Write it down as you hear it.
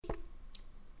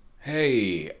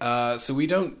Hey, so we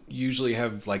don't usually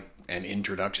have like an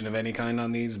introduction of any kind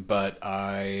on these, but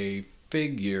I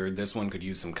figured this one could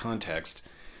use some context.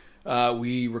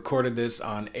 We recorded this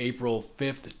on April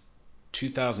 5th,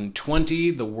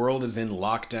 2020. The world is in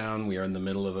lockdown. We are in the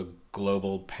middle of a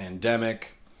global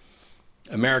pandemic.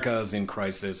 America is in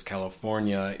crisis.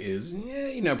 California is,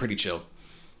 pretty chill.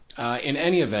 In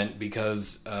any event,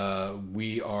 because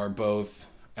we are both,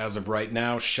 as of right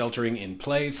now, sheltering in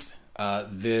place,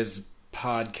 this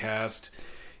podcast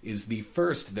is the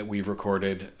first that we've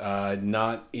recorded,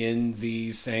 not in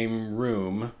the same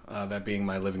room, that being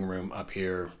my living room up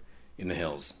here in the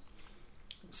hills.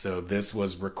 So this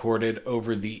was recorded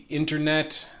over the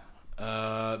internet,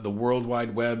 the World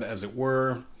Wide Web, as it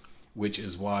were, which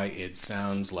is why it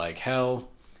sounds like hell.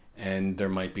 And there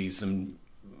might be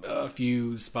a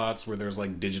few spots where there's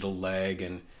like digital lag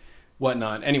and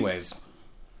whatnot. Anyways,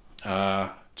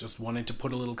 just wanted to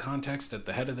put a little context at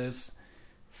the head of this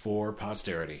for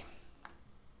posterity,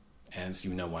 as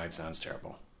you know why it sounds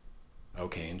terrible.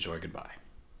 Okay, enjoy. Goodbye.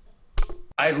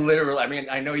 I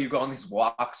know you go on these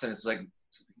walks and it's like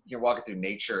you're walking through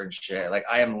nature and shit. Like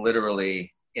I am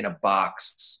literally in a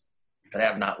box that I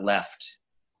have not left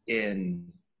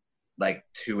in like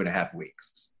 2.5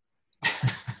 weeks.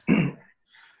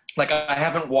 Like I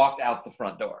haven't walked out the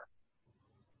front door.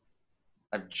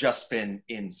 I've just been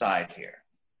inside here.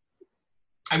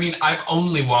 I mean, I've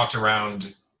only walked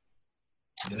around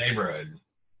the neighborhood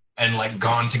and like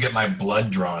gone to get my blood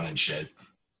drawn and shit.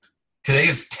 Today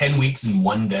is 10 weeks and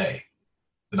 1 day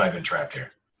that I've been trapped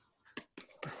here.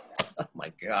 Oh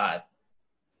my God.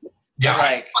 Yeah,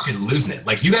 Like, I'm fucking losing it.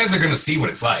 Like, you guys are going to see what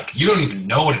it's like. You don't even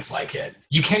know what it's like yet.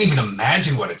 You can't even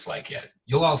imagine what it's like yet.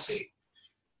 You'll all see.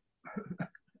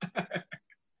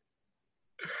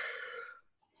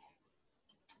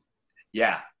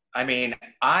 yeah. I mean,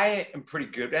 I am pretty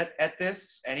good at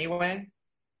this anyway.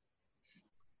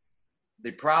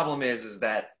 The problem is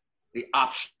that the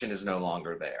option is no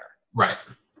longer there. Right.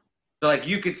 So like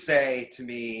you could say to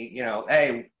me,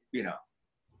 hey,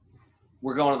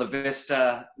 we're going to the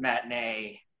Vista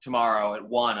matinee tomorrow at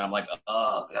 1. And I'm like,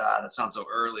 oh God, that sounds so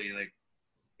early. Like,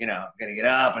 I'm gonna get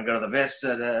up and go to the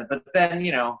Vista. But then,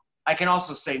 I can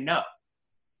also say no.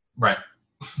 Right.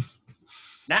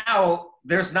 Now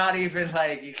there's not even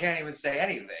like, you can't even say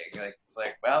anything. Like, it's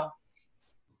like, well,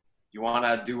 you want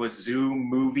to do a Zoom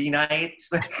movie night?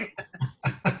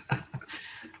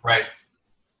 Right.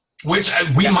 Which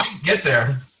we might get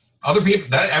there. Other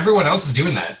people, everyone else is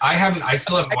doing that. I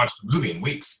still haven't watched a movie in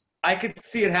weeks. I could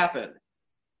see it happen.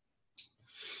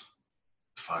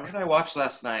 Fuck. What did I watch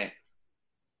last night?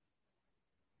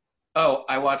 Oh,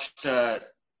 I watched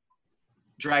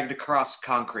Dragged Across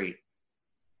Concrete.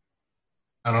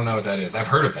 I don't know what that is. I've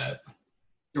heard of that.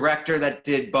 Director that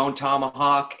did Bone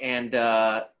Tomahawk and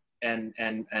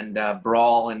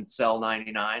Brawl in Cell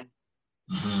 99.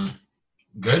 Mm-hmm.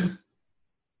 Good.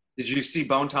 Did you see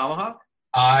Bone Tomahawk?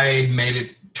 I made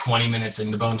it 20 minutes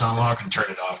into Bone Tomahawk and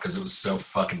turned it off because it was so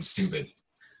fucking stupid.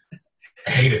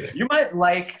 I hated it. You might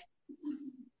like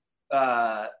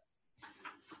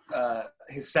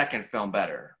his second film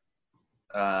better,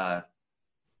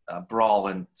 Brawl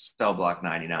in Cell Block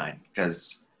 99,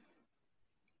 because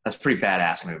that's a pretty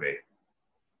badass movie.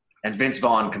 And Vince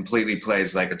Vaughn completely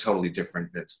plays like a totally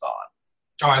different Vince Vaughn.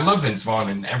 Oh, I love Vince Vaughn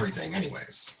and everything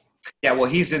anyways. Yeah, well,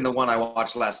 he's in the one I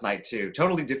watched last night, too.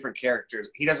 Totally different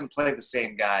characters. He doesn't play the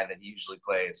same guy that he usually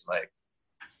plays. Like,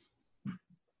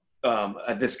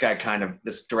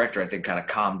 this director, I think, kind of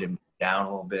calmed him down a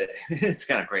little bit. It's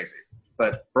kind of crazy.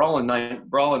 But Brawl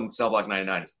in Cell Block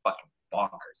 99 is fucking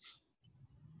bonkers.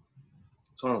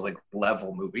 It's one of those, like,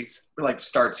 level movies. It, like,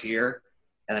 starts here,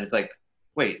 and then it's like,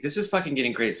 wait, this is fucking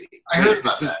getting crazy. I heard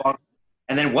about that.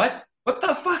 And then what? What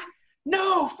the fuck?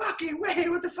 No fucking way!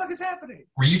 What the fuck is happening?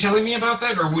 Were you telling me about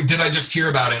that, or did I just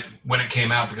hear about it when it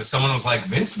came out? Because someone was like,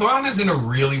 Vince Vaughn is in a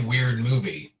really weird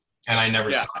movie, and I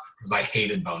never saw it because I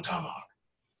hated Bone Tomahawk.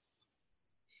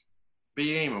 But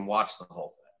you didn't even watch the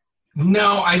whole thing.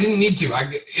 No, I didn't need to.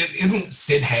 It isn't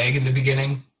Sid Haig in the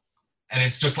beginning, and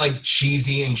it's just like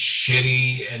cheesy and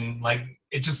shitty, and like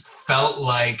it just felt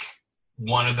like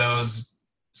one of those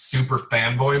super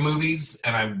fanboy movies,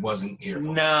 and I wasn't here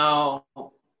for it. No.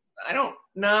 I don't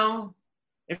know.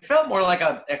 It felt more like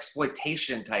a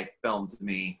exploitation type film to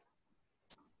me.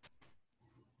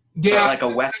 Yeah, like a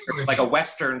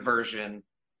Western version.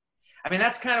 I mean,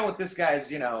 that's kind of what this guy's,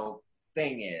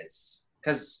 thing is.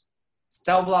 Because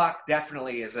Cell Block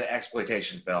definitely is an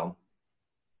exploitation film.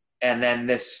 And then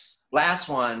this last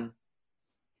one,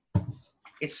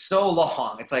 it's so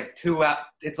long. It's like 2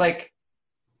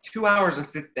 hours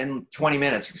and 20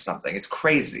 minutes or something. It's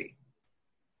crazy.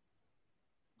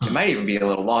 It might even be a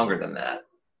little longer than that.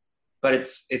 But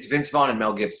it's Vince Vaughn and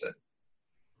Mel Gibson.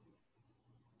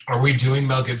 Are we doing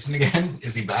Mel Gibson again?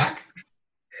 Is he back?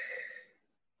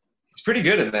 He's pretty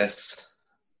good in this.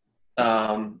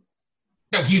 No,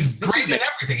 he's great in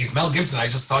everything. He's Mel Gibson. I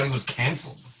just thought he was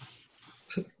canceled.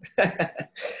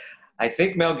 I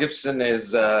think Mel Gibson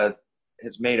has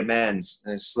made amends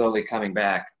and is slowly coming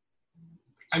back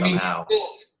somehow. I mean,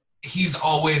 he's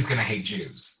always going to hate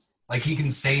Jews. Like, he can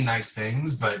say nice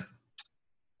things, but...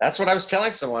 That's what I was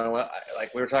telling someone.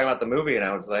 Like, we were talking about the movie, and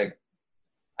I was like,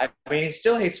 I mean, he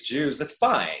still hates Jews. That's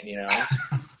fine, you know?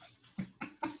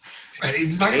 Right,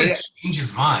 he's not going to change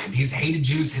his mind. He's hated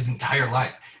Jews his entire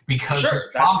life because his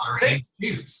father hates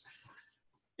Jews.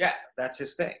 Yeah, that's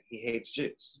his thing. He hates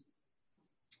Jews.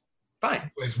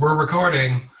 Fine. Anyways, we're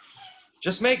recording.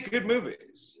 Just make good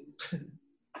movies.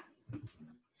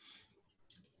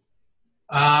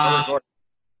 Yeah,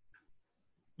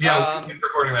 we'll keep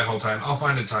recording that whole time. I'll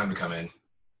find a time to come in.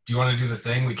 Do you want to do the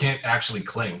thing? We can't actually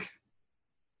clink.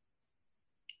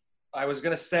 I was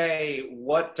gonna say,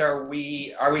 what are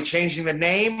we changing the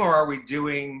name, or are we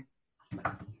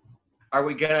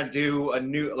gonna do a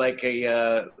new, like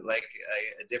a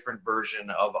different version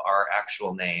of our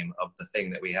actual name of the thing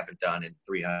that we haven't done in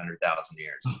 300,000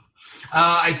 years?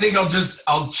 I think I'll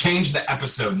change the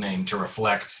episode name to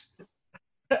reflect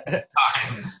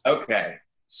times. Okay.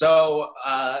 So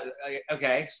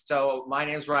my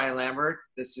name's Ryan Lambert.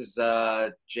 This is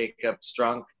Jacob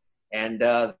Strunk. And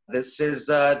this is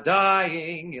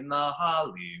Dying in the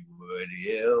Hollywood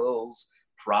Hills,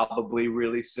 probably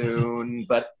really soon,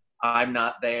 but I'm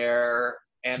not there,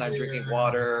 and I'm drinking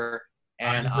water,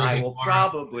 and I will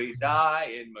probably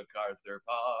die in MacArthur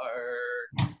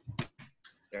Park.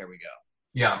 There we go.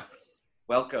 Yeah.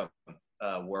 Welcome,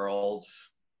 world,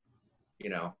 you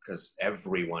know, because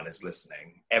everyone is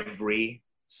listening. Every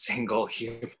single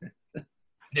human.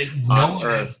 No one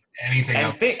has anything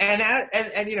else.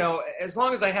 And you know, as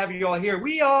long as I have you all here,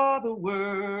 we are the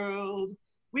world.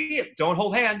 We don't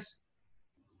hold hands.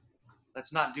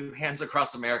 Let's not do hands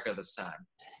across America this time.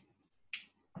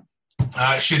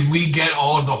 Should we get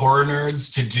all of the horror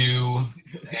nerds to do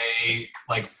a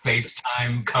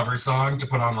FaceTime cover song to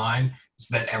put online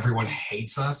so that everyone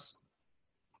hates us?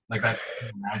 Like that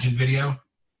Imagine video?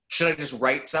 Should I just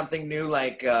write something new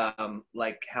like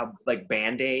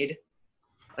Band-Aid?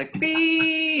 Like,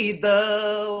 feed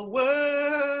the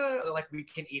world. Like, we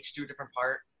can each do a different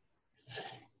part.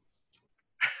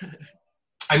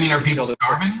 I mean, are people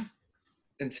starving?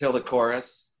 Until the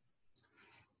chorus.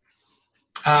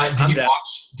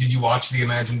 Did you watch the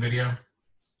Imagine video?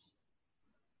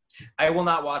 I will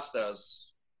not watch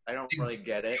those. I don't really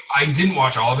get it. I didn't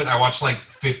watch all of it. I watched like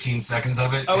 15 seconds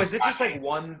of it. Oh, is it just like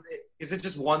one? Is it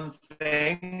just one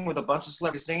thing with a bunch of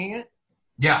celebrities singing it?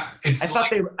 Yeah, I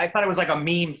thought it was like a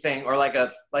meme thing, or like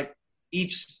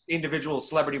each individual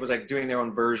celebrity was like doing their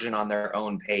own version on their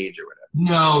own page or whatever.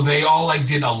 No, they all like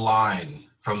did a line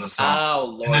from the song.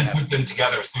 Oh, Lord, and then put them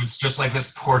together. So it's just like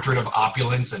this portrait of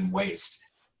opulence and waste.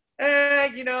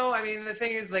 You know, I mean, the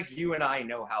thing is, like, you and I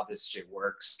know how this shit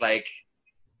works. Like,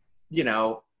 you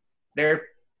know,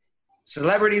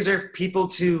 celebrities are people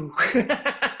too.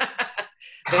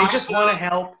 They just want to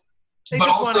help. They but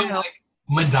just also, want to help. Like,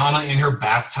 Madonna in her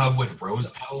bathtub with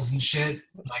rose petals and shit.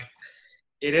 Like,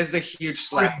 it is a huge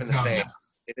slap in the face.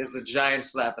 It is a giant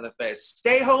slap in the face.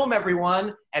 Stay home,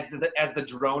 everyone, as the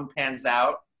drone pans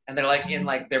out, and they're like in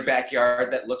like their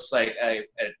backyard that looks like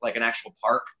like an actual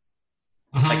park.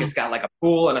 Mm-hmm. Like it's got like a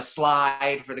pool and a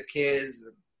slide for the kids.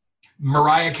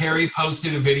 Mariah Carey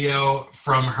posted a video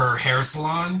from her hair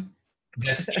salon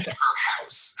that's in her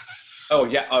house. Oh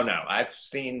yeah. Oh no. I've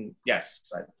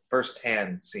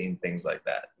firsthand seen things like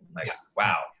that. Like,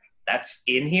 wow, that's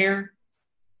in here.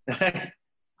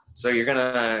 So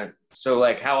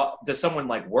how does someone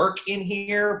like work in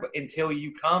here until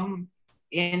you come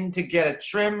in to get a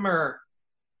trim or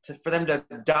for them to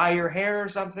dye your hair or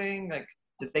something? Like,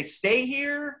 did they stay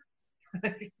here?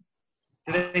 Do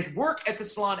they work at the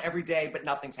salon every day, but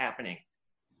nothing's happening?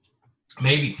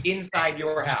 Maybe. Inside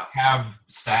your house. Have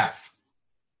staff.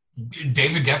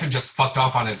 David Geffen just fucked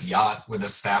off on his yacht with a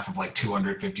staff of like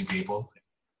 250 people.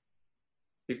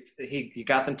 He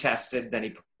got them tested, then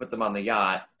he put them on the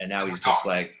yacht, and now he's just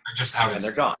like... They're just out and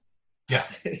they're gone. Yeah.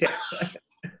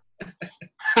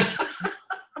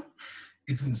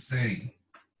 It's insane.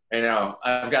 I know.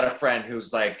 I've got a friend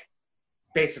who's like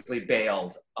basically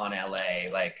bailed on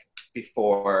LA like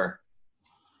before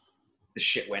the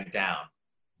shit went down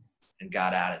and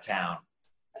got out of town.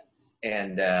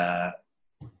 And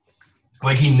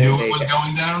like he knew it was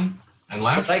going down and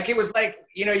left. Like it was like,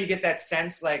 you know, you get that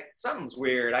sense like something's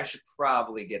weird. I should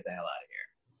probably get the hell out of here.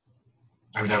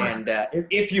 I've never. And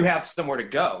if you have somewhere to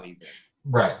go, even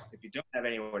Right. if you don't have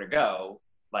anywhere to go,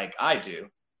 like I do,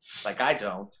 like I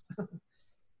don't,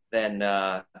 then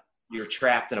you're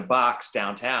trapped in a box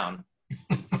downtown,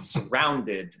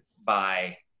 surrounded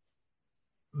by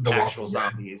The actual Walking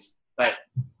Dead. zombies,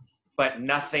 but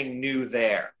nothing new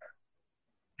there.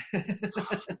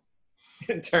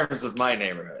 In terms of my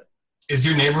neighborhood, Is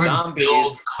your neighborhood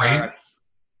still crazy?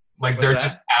 Like they're that?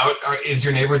 just out? Or is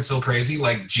your neighborhood still crazy?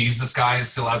 Like Jesus guy is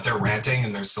still out there ranting,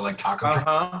 and there's still like taco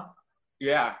trucks?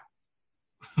 Yeah.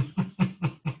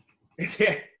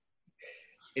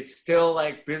 It's still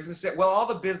like business. Well, all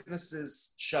the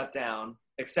businesses shut down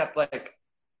except like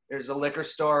there's a liquor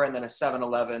store and then a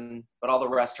 7-Eleven, but all the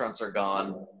restaurants are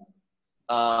gone.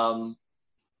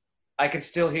 I can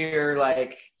still hear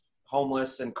like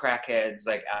homeless and crackheads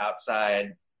like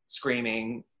outside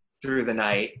screaming through the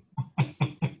night.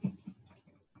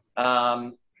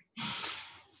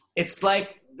 It's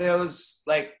like those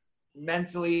like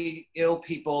mentally ill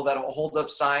people that hold up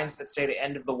signs that say the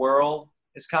end of the world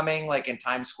is coming, like in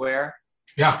Times Square.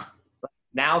 Yeah.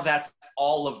 Now that's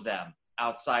all of them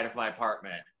outside of my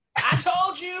apartment. I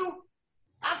told you!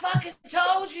 I fucking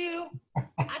told you!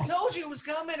 I told you it was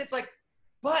coming. It's like,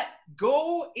 but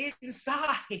go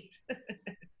inside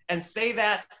and say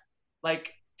that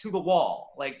like to the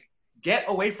wall. Like, get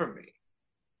away from me.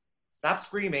 Stop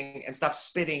screaming and stop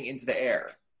spitting into the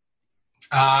air.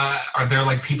 Are there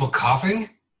like people coughing?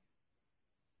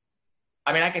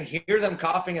 I mean, I can hear them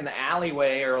coughing in the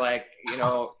alleyway or like, you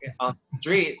know, on the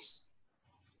streets.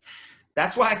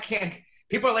 That's why I can't.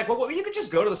 People are like, well, you could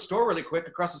just go to the store really quick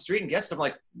across the street and get stuff. I'm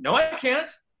like, no, I can't.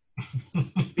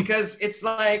 Because it's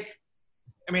like,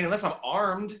 I mean, unless I'm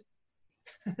armed.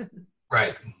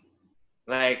 Right.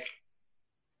 Like,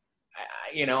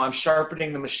 you know, I'm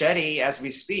sharpening the machete as we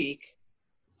speak.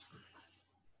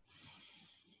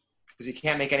 Because you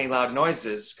can't make any loud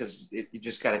noises because you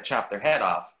just got to chop their head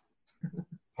off.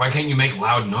 Why can't you make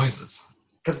loud noises?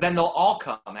 Because then they'll all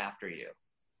come after you.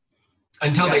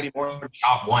 Until they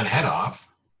chop one head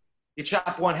off. You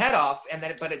chop one head off,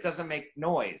 but it doesn't make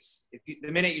noise. The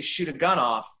minute you shoot a gun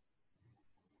off,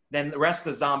 then the rest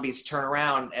of the zombies turn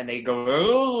around and they go,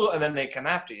 oh, and then they come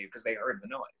after you because they heard the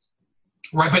noise.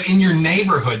 Right, but in your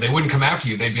neighborhood, they wouldn't come after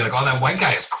you. They'd be like, oh, that white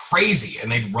guy is crazy,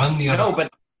 and they'd run the other way. No,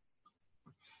 but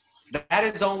that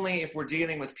is only if we're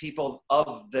dealing with people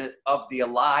of the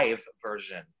alive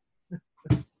version.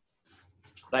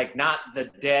 Like, not the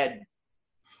dead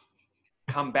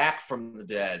come back from the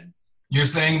dead. You're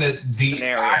saying that the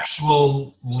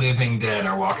actual living dead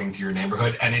are walking through your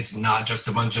neighborhood, and it's not just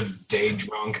a bunch of day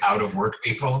drunk, out of work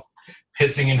people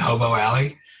pissing in Hobo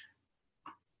Alley?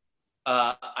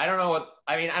 I don't know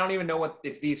I don't even know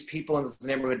if these people in this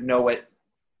neighborhood know what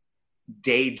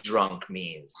day drunk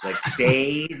means. Like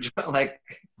day drunk, like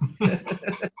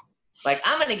like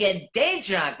I'm gonna get day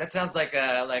drunk. That sounds like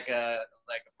a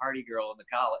party girl in the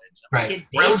college. Right.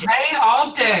 Rosé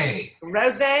all day.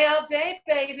 Rosé all day,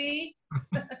 baby.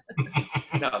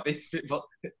 No, these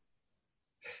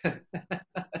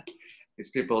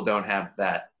people don't have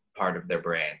that part of their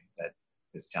brain that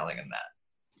is telling them that.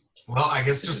 Well, I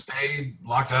guess just stay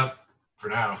locked up for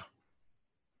now.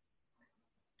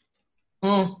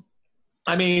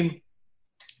 I mean,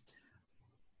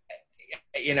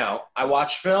 you know, I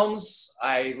watch films,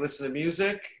 I listen to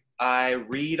music, I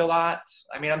read a lot.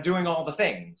 I mean, I'm doing all the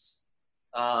things.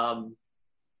 I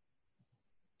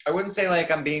wouldn't say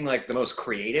like I'm being like the most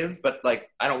creative, but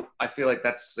like I feel like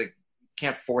that's like,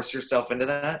 can't force yourself into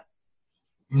that.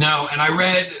 No, and I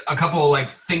read a couple of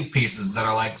like think pieces that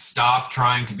are like, stop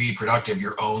trying to be productive.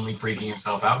 You're only freaking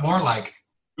yourself out more. Like,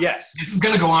 yes, this is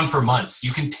going to go on for months.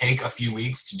 You can take a few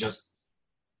weeks to just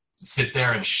sit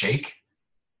there and shake.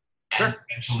 Sure. And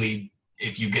eventually,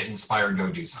 if you get inspired, go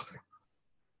do something.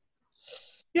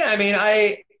 Yeah, I mean,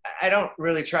 I don't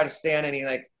really try to stay on any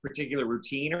like particular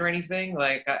routine or anything.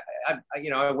 Like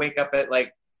I wake up at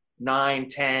like 9,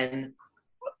 10.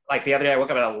 Like the other day I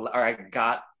woke up I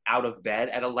got out of bed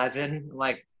at 11.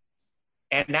 Like,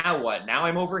 and now what? Now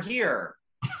I'm over here.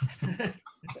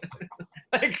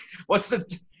 Like,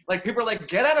 like people are like,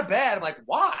 get out of bed. I'm like,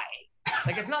 why?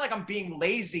 Like, it's not like I'm being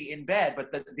lazy in bed,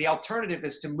 but the alternative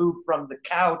is to move from the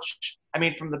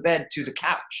bed to the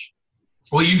couch.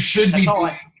 Well, you should be.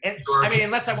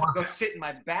 Unless I want to go sit in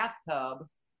my bathtub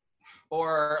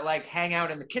or like hang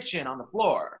out in the kitchen on the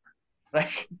floor.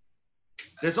 Like,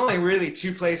 there's only really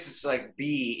two places to like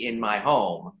be in my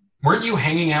home. Weren't you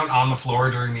hanging out on the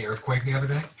floor during the earthquake the other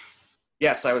day?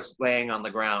 Yes, I was laying on the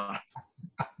ground.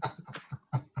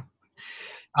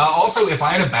 Also, if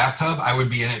I had a bathtub, I would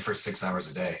be in it for 6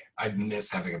 hours a day. I'd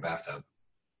miss having a bathtub.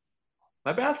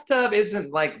 My bathtub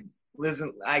isn't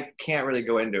I can't really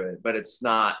go into it, but it's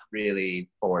not really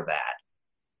for that.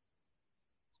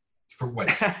 For what?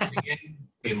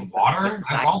 In water?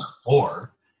 That's all they're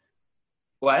for.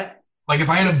 What? Like if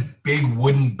I had a big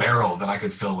wooden barrel that I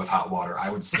could fill with hot water, I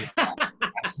would sit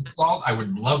Epsom salt. I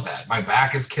would love that. My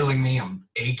back is killing me. I'm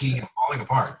achy. I'm falling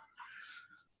apart.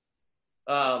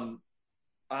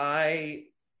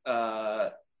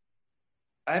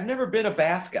 I've never been a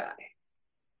bath guy.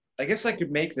 I guess I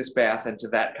could make this bath into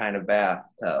that kind of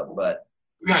bathtub, but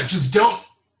Yeah, just don't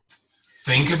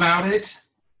think about it,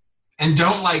 and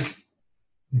don't like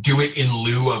do it in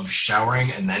lieu of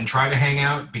showering and then try to hang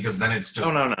out, because then it's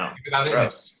just no. think about it.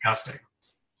 It's disgusting.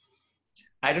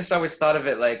 I just always thought of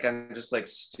it like I'm just like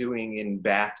stewing in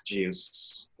bath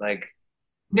juice. Like,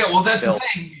 yeah, well, that's the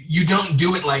thing. You don't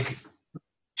do it like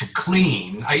to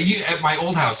clean. At my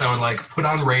old house, I would like put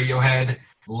on Radiohead,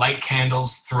 light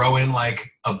candles, throw in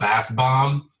like a bath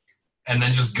bomb, and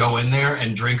then just go in there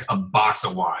and drink a box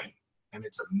of wine, and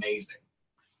it's amazing.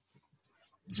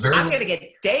 It's very. I'm gonna get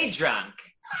day drunk.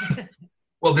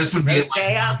 Well, this would be Let's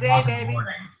stay all day, baby.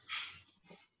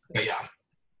 But yeah.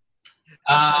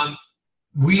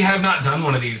 We have not done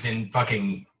one of these in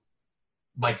fucking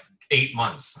like 8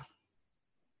 months.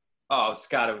 Oh, it's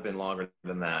got to have been longer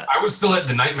than that. I was still at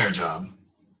the nightmare job.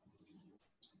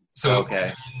 So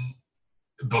okay.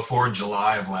 Before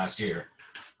July of last year.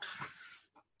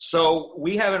 So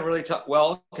we haven't really talked.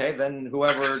 Well, okay, then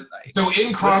whoever. So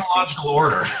in chronological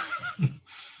order,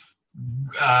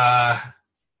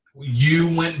 you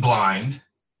went blind.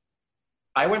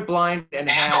 I went blind and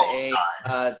had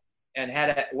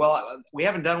a. Well, we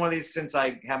haven't done one of these since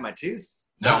I had my tooth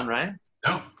done, right?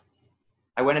 No.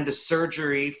 I went into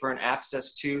surgery for an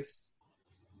abscess tooth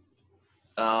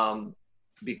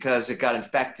because it got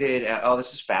infected. Oh,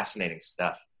 this is fascinating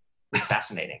stuff. It's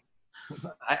fascinating.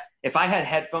 If I had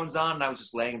headphones on and I was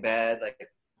just laying in bed, like,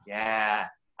 yeah,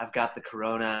 I've got the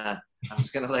corona. I'm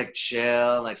just going to like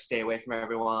chill, like stay away from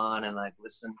everyone and like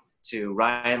listen to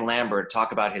Ryan Lambert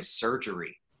talk about his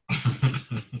surgery.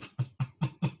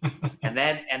 And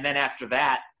then after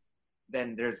that,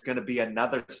 then there's going to be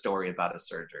another story about a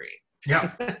surgery.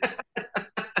 Yeah.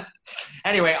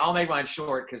 Anyway, I'll make mine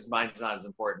short because mine's not as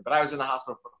important. But I was in the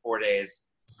hospital for 4 days,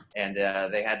 and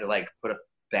they had to like put a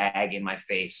bag in my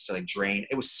face to like drain.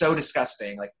 It was so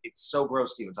disgusting. Like it's so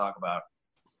gross to even talk about.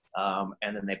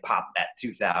 And then they popped that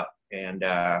tooth out, and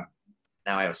now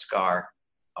I have a scar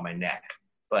on my neck.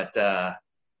 But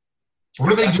what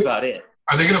do they that's do? about it.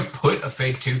 Are they going to put a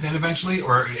fake tooth in eventually,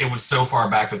 or it was so far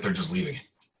back that they're just leaving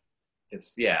it?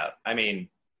 I mean,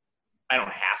 I don't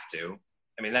have to.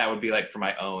 I mean, that would be like for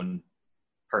my own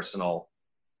personal.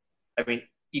 I mean,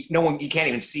 you can't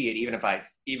even see it,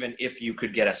 even if you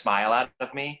could get a smile out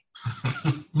of me.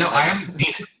 No, I haven't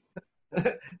seen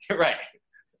it. You're right.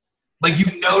 Like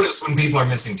you notice when people are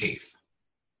missing teeth.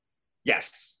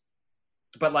 Yes,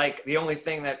 but like the only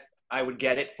thing that I would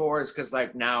get it for is because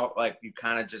like now, like you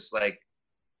kind of just like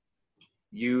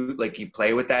you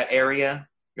play with that area.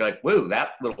 You're like, whoa,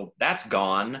 that's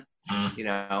gone. You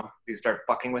know, you start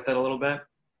fucking with it a little bit.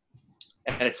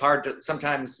 And it's hard to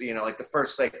sometimes, you know, like the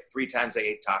first like 3 times I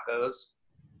ate tacos,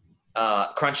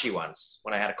 crunchy ones,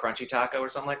 when I had a crunchy taco or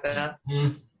something like that,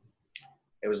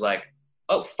 it was like,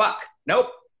 oh, fuck, nope,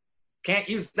 can't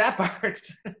use that part.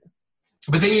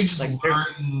 But then you just like,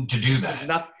 learn to do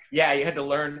that. Yeah, you had to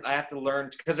learn. I have to learn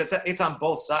because it's on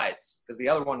both sides because the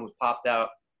other one was popped out,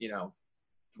 you know,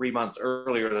 3 months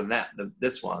earlier than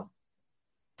this one.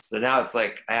 So now it's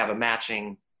like I have a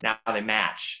matching. Now they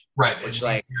match, right? Which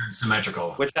like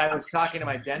symmetrical. Which I was talking to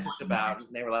my dentist about, and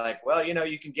they were like, "Well, you know,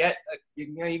 you can get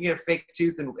a fake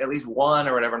tooth in at least one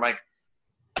or whatever." I'm like,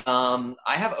 I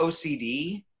have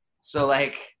OCD, so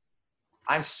like,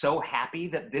 I'm so happy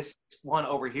that this one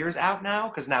over here is out now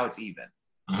because now it's even,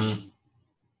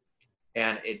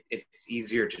 and it's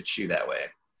easier to chew that way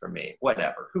for me.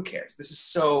 Whatever, who cares? This is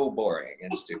so boring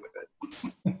and stupid.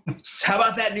 How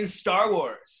about that new Star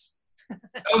Wars?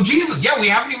 Oh, Jesus. Yeah, we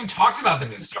haven't even talked about the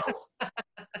new Star Wars.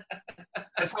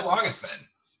 That's how long it's been.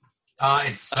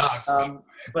 It sucks.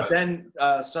 But then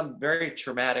some very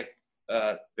traumatic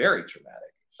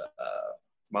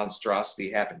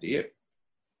monstrosity happened to you.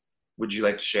 Would you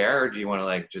like to share, or do you want to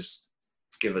like just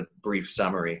give a brief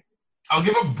summary? I'll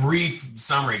give a brief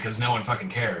summary because no one fucking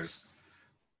cares.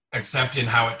 Except in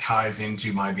how it ties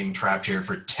into my being trapped here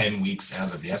for 10 weeks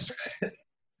as of yesterday.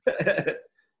 But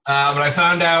I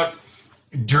found out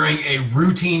during a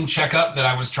routine checkup that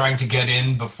I was trying to get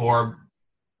in before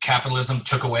capitalism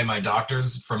took away my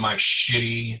doctors from my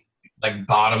shitty like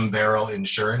bottom barrel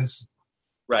insurance.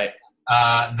 Right.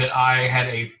 That I had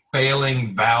a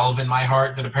failing valve in my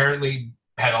heart that apparently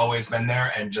had always been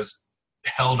there and just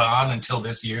held on until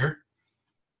this year.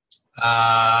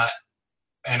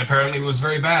 And apparently it was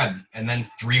very bad. And then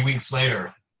 3 weeks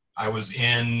later, I was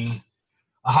in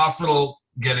a hospital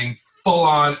getting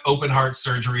full-on open heart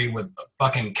surgery with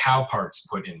fucking cow parts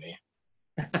put in me.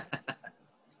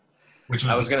 Which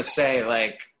was, I was gonna say,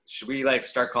 like, should we like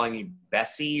start calling you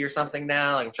Bessie or something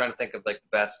now? Like, I'm trying to think of like the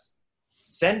best.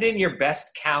 Send in your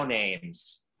best cow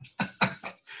names.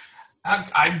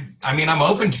 I mean, I'm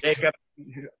open to Jacob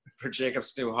for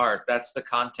Jacob's new heart. That's the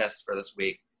contest for this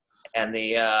week, and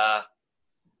the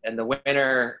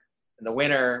winner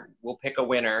we'll pick a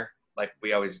winner like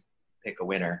we always pick a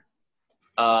winner.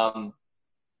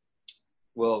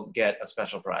 We'll get a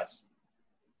special prize,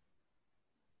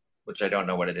 which I don't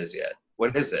know what it is yet.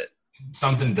 What is it?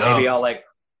 something dumb. Maybe I'll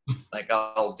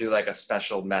I'll do like a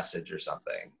special message or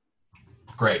something.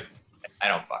 Great. I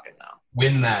don't fucking know.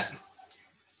 Win that. Win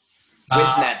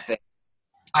that thing.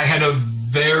 I had a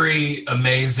very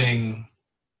amazing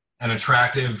and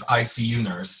attractive ICU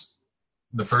nurse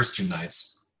the first 2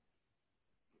 nights.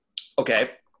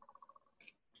 Okay.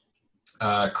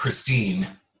 Christine.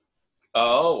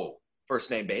 Oh,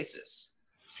 first name basis.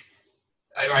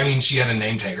 I mean, she had a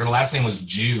name tag. Her last name was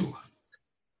Jew.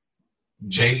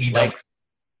 J-E-W. Like,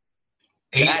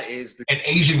 that is an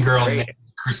Asian girl great. named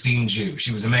Christine Jew.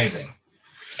 She was amazing.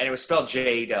 And it was spelled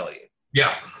J-E-W.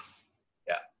 Yeah.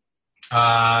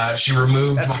 Yeah. She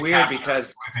removed. That's my weird catheter, because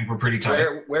so I think we're pretty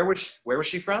tight. where was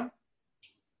she from?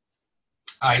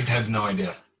 I have no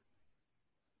idea.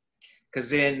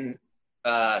 Because in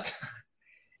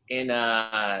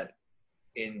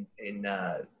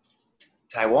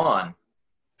Taiwan.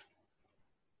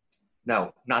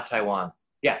 No, not Taiwan.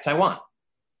 Yeah, Taiwan.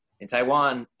 In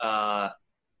Taiwan,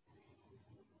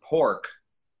 pork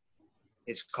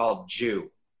is called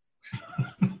Jew.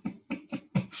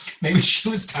 Maybe she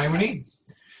was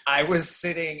Taiwanese. I was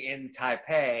sitting in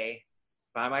Taipei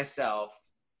by myself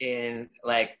in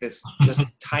like this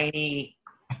just tiny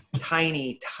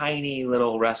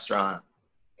little restaurant.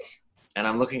 And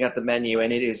I'm looking at the menu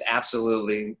and it is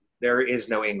absolutely, there is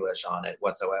no English on it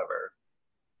whatsoever.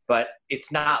 But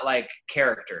it's not like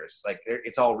characters, like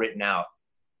it's all written out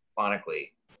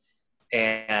phonically.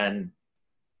 And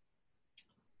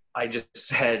I just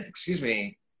said, "Excuse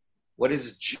me, what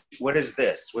is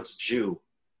this? What's Jew?"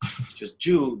 Just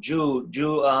Jew. She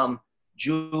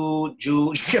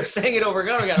kept saying it over and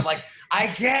over again. I'm like, I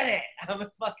get it. I'm a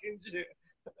fucking Jew.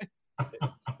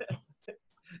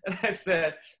 And I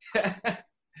said, I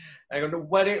go,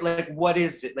 what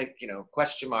is it? Like,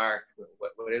 question mark.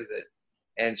 What is it?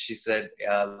 And she said,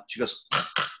 she goes,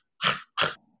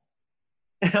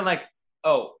 and I'm like,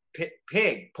 oh,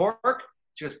 pig, pork?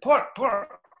 She goes, pork.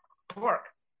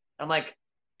 I'm like,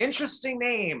 interesting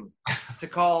name to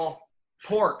call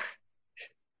pork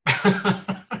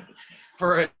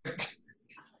for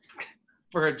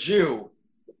a Jew.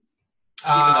 Even though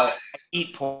I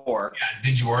eat pork. Yeah.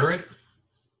 Did you order it?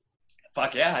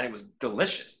 Fuck yeah, and it was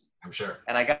delicious. I'm sure.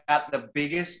 And I got the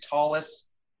biggest, tallest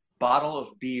bottle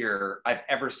of beer I've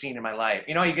ever seen in my life.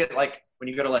 You get like when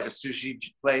you go to like a sushi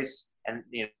place and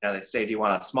they say, do you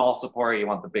want a small Sapporo or you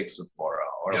want the big Sapporo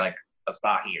or like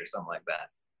Asahi or something like that?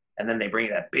 And then they bring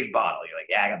you that big bottle. You're like,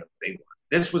 yeah, I got the big one.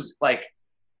 This was like,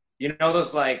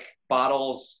 those like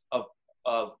bottles of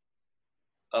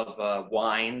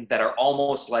wine that are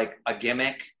almost like a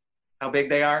gimmick, how big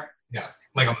they are. Yeah,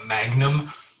 like a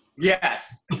Magnum.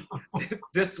 Yes.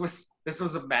 This was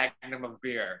a Magnum of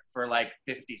beer for like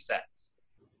 50 cents.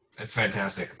 That's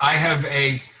fantastic. I have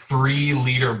a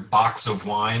 3-liter box of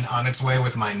wine on its way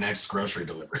with my next grocery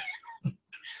delivery.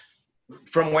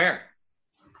 From where?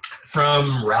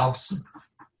 From Ralph's.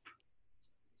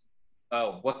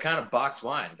 Oh, what kind of box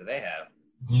wine do they have?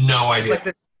 No idea. It's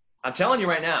like I'm telling you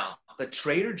right now, the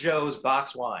Trader Joe's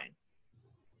box wine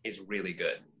is really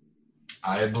good.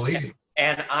 I believe you.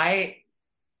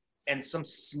 And some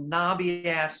snobby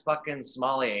ass fucking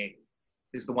sommelier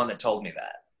is the one that told me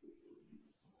that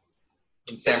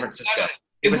in San Francisco.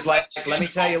 It was like, let me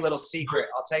tell you a little secret.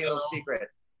 I'll tell you a little secret.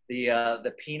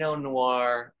 The Pinot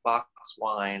Noir box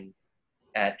wine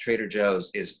at Trader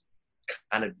Joe's is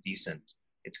kind of decent.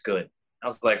 It's good. I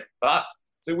was like,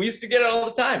 so we used to get it all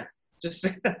the time. Just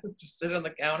sit on the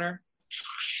counter.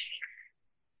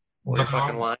 Pour your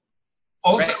fucking wine.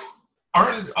 Also,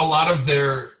 aren't a lot of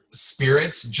their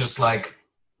spirits just like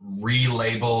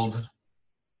relabeled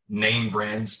name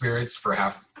brand spirits for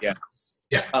half? Yeah.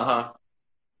 Yeah. Uh-huh.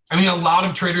 I mean, a lot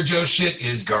of Trader Joe's shit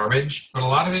is garbage, but a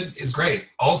lot of it is great.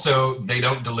 Also, they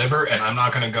don't deliver, and I'm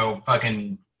not going to go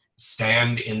fucking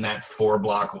stand in that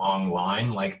 4-block long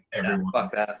line like No, everyone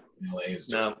fuck that. in LA is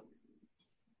doing. No.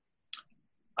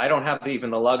 I don't have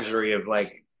even the luxury of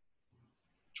like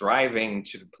driving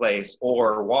to the place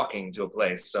or walking to a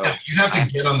place. So Yeah, you have to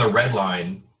get on the red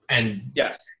line, and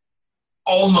yes,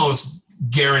 almost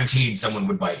guaranteed someone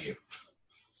would bite you.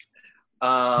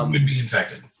 You would be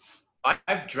infected.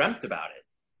 I've dreamt about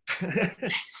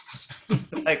it.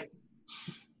 Like,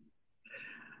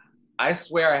 I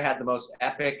swear I had the most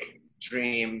epic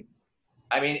dream.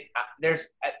 I mean,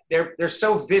 they're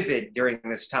so vivid during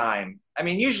this time. I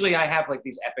mean, usually I have like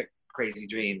these epic, crazy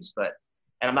dreams, and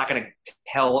I'm not going to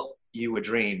tell you a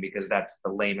dream because that's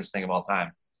the lamest thing of all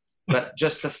time. But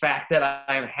just the fact that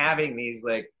I'm having these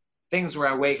like things where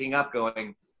I'm waking up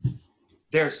going,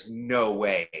 there's no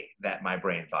way that my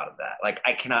brain thought of that. Like,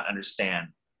 I cannot understand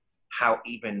how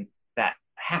even that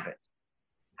happened.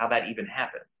 How that even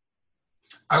happened.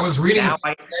 I was reading.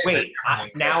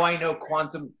 Now I know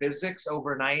quantum physics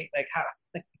overnight. Like, how?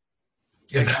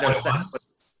 Is that what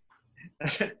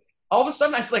it was? All of a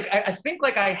sudden, I think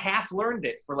like I half learned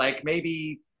it for like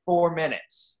maybe 4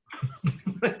 minutes.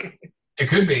 It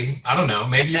could be. I don't know.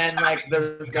 Maybe. And then like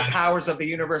the powers of the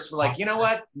universe were like, you know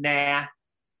what? Nah,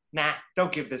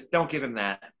 don't give him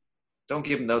that. Don't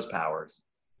give him those powers.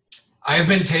 I have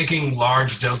been taking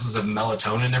large doses of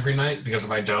melatonin every night because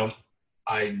if I don't,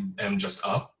 I am just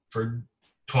up for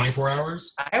 24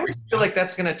 hours. I always feel like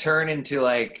that's going to turn into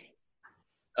like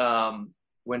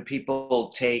when people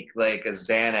take like a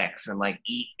Xanax and like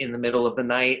eat in the middle of the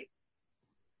night.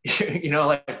 You know,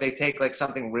 like they take like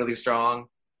something really strong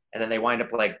and then they wind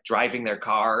up like driving their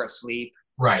car asleep.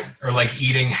 Right. Or like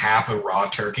eating half a raw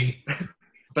turkey.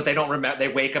 But they don't remember.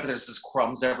 They wake up and there's just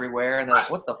crumbs everywhere, and they're like,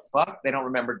 "What the fuck?" They don't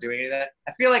remember doing any of that.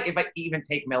 I feel like if I even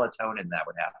take melatonin, that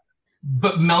would happen.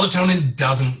 But melatonin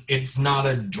doesn't. It's not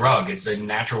a drug. It's a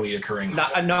naturally occurring. No,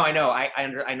 I know.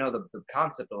 I know the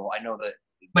concept of it. I know that.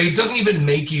 Like, it doesn't even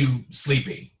make you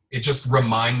sleepy. It just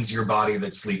reminds your body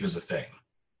that sleep is a thing.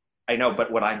 I know,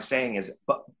 but what I'm saying is,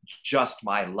 but just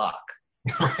my luck.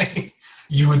 Right.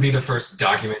 You would be the first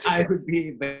documented. I would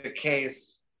be the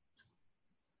case.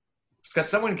 Because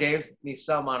someone gave me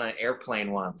some on an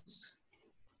airplane once.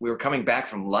 We were coming back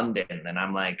from London, and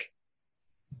I'm like,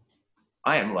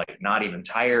 I am like not even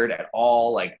tired at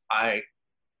all. Like, I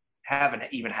haven't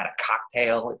even had a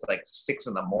cocktail. It's like 6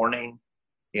 a.m.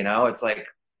 You know, it's like,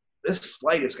 this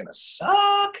flight is gonna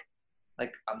suck.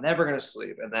 Like, I'm never gonna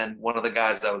sleep. And then one of the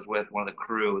guys I was with, one of the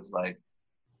crew, was like,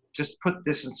 just put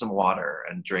this in some water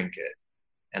and drink it.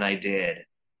 And I did.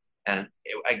 And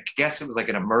I guess it was like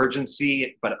an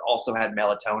emergency, but it also had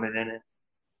melatonin in it.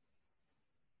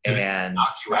 Did and it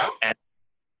knock you out? And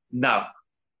no,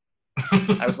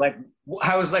 I was like,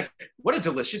 what a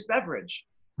delicious beverage.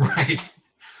 Right.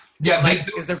 Yeah. Like,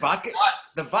 is there vodka?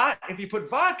 If you put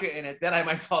vodka in it, then I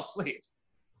might fall asleep.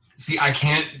 See, I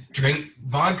can't drink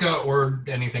vodka or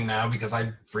anything now because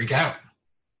I freak out.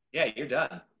 Yeah, you're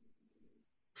done.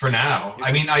 For now.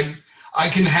 I mean, I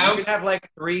can have... You can have like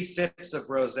 3 sips of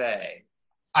rosé.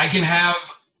 I can have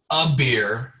a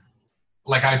beer.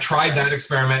 Like, I tried that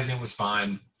experiment and it was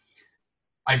fine.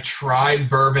 I tried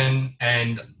bourbon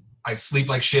and I sleep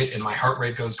like shit and my heart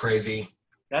rate goes crazy.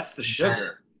 That's the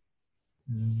sugar.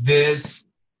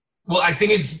 Well, I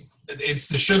think it's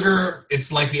the sugar.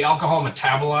 It's like the alcohol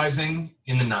metabolizing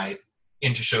in the night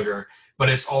into sugar, but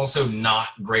it's also not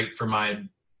great for my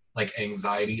like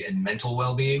anxiety and mental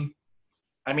well-being.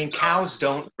 I mean, cows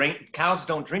don't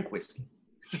drink whiskey.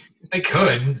 They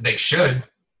could. They should.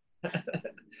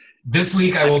 This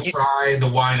week I will try the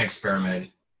wine experiment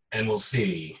and we'll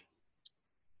see.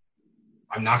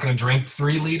 I'm not going to drink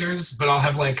 3 liters, but I'll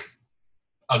have like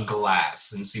a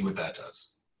glass and see what that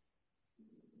does.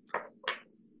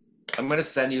 I'm going to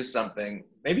send you something.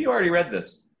 Maybe you already read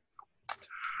this.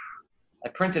 I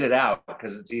printed it out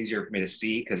because it's easier for me to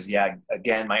see. Because, yeah,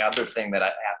 again, my other thing that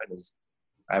happened is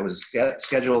I was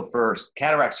scheduled for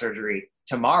cataract surgery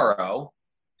tomorrow,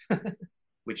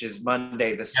 which is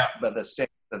Monday, the 6th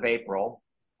of April,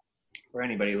 for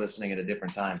anybody listening at a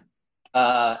different time.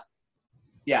 I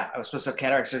was supposed to have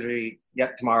cataract surgery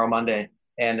tomorrow, Monday.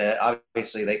 And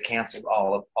obviously they canceled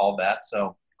all that,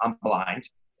 so I'm blind.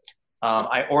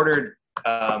 I ordered,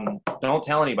 don't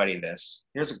tell anybody this.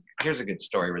 Here's a good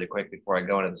story really quick before I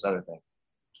go into this other thing.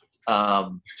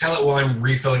 Tell it while I'm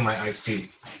refilling my iced tea.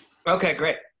 Okay,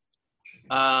 great.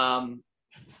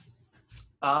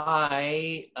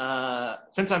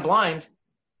 Since I'm blind,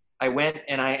 I went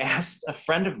and I asked a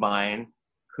friend of mine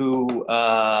who,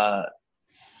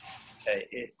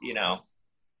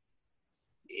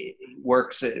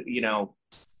 works,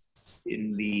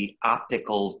 in the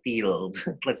optical field,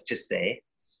 let's just say.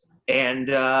 And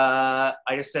I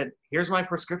just said, here's my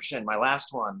prescription, my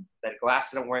last one, that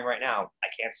glasses I'm wearing right now. I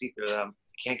can't see through them.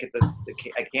 I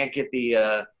can't get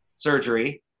the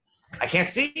surgery. I can't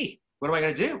see. What am I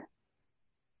going to do?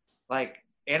 Like,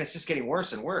 and it's just getting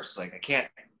worse and worse. Like,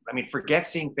 forget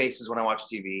seeing faces when I watch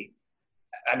TV.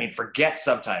 Forget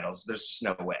subtitles. There's just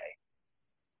no way.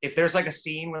 If there's like a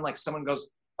scene when like someone goes,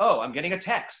 oh, I'm getting a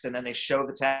text, and then they show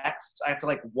the text, I have to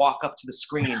like walk up to the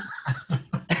screen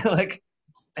and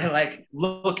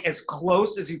look as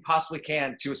close as you possibly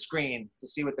can to a screen to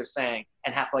see what they're saying,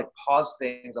 and have to like pause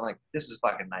things. I'm like, this is a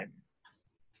fucking nightmare.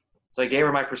 So I gave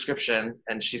her my prescription,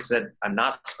 and she said, I'm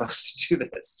not supposed to do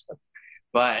this,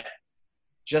 but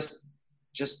just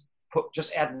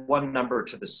add one number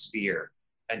to the sphere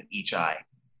in each eye.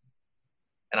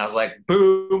 And I was like,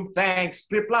 boom, thanks,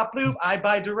 blip, blop, bloop, I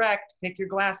buy direct, pick your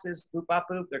glasses, boop, bop,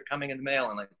 boop, they're coming in the mail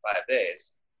in like 5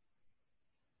 days.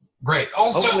 Great.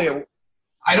 Also, hopefully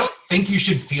I don't think you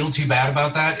should feel too bad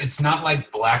about that. It's not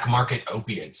like black market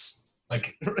opiates.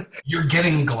 Like, you're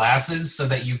getting glasses so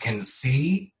that you can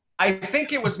see. I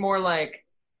think it was more like,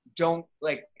 don't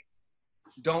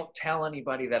tell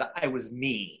anybody that I was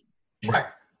me. Right.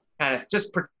 Kind of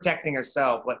just protecting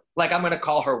herself. Like I'm going to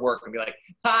call her work and be like,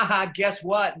 haha, guess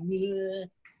what?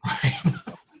 Right.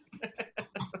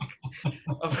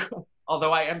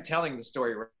 Although I am telling the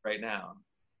story right now,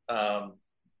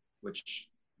 which,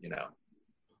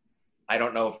 I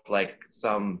don't know if like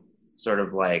some sort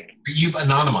of like... You've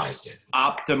anonymized it.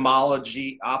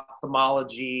 Ophthalmology,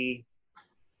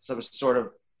 some sort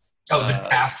of... Oh, the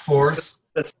task force?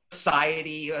 The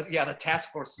society, the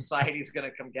task force society is going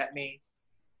to come get me.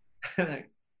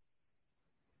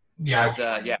 Yeah.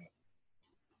 But,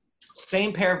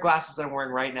 same pair of glasses I'm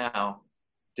wearing right now,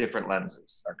 different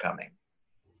lenses are coming.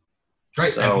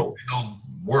 Right, so it'll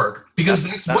work, because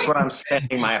that's what I'm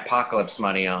spending my apocalypse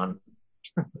money on.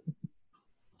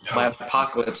 My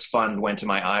apocalypse fund went to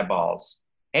my eyeballs.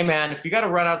 Hey man, if you got to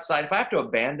run outside, if I have to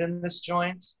abandon this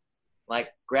joint, like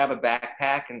grab a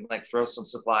backpack and like throw some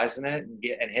supplies in it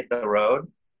and hit the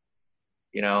road,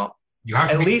 you have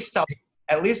to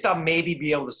at least I'll maybe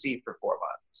be able to see for 4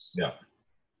 months. Yeah.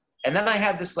 And then I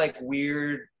had this like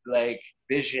weird like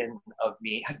vision of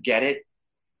me, get it?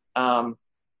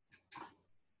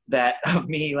 That of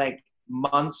me like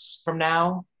months from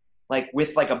now, like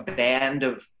with like a band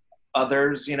of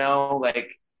others, we got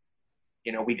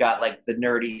like the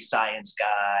nerdy science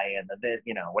guy and the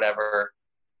whatever.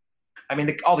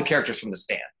 All the characters from The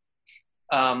Stand.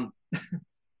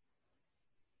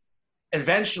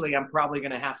 Eventually I'm probably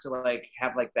going to have to like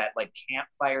have like that like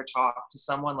campfire talk to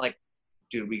someone like,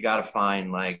 dude, we got to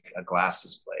find like a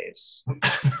glasses place.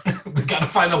 We got to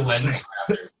find a lens.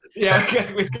 Yeah.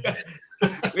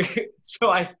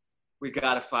 We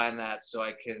got to find that so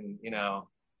I can,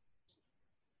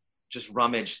 just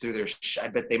rummage through their, I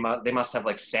bet they must have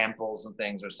like samples and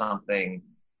things or something.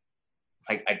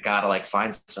 I got to like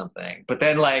find something. But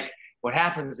then like what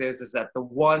happens is that the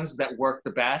ones that work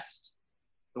the best,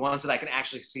 the ones that I can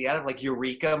actually see out of, like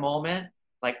eureka moment,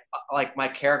 like my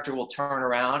character will turn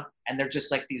around and they're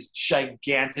just like these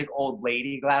gigantic old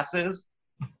lady glasses.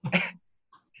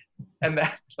 And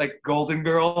that like Golden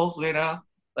Girls,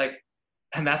 like,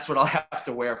 and that's what I'll have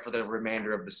to wear for the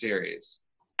remainder of the series.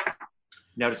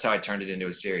 Notice how I turned it into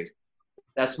a series.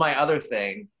 That's my other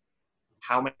thing.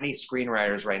 How many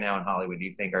screenwriters right now in Hollywood do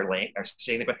you think are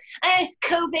saying, hey,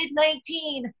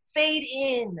 COVID-19, fade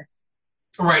in?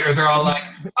 Right, or they're all like,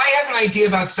 I have an idea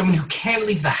about someone who can't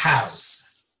leave the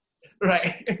house.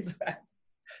 Right, exactly.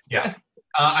 Yeah.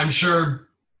 I'm sure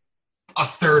a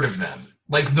third of them,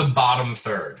 like the bottom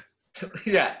third.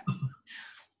 Yeah.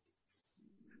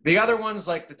 The other ones,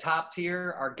 like the top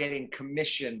tier, are getting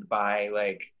commissioned by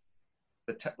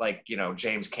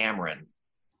James Cameron.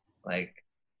 Like,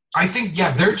 I think,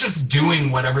 they're just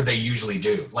doing whatever they usually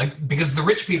do. Like, because the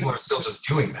rich people are still just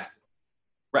doing that.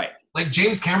 Right. Like,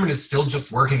 James Cameron is still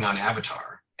just working on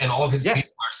Avatar. And all of his people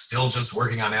are still just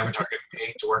working on Avatar, getting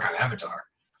paid to work on Avatar.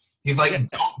 He's like,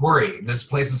 don't worry, this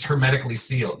place is hermetically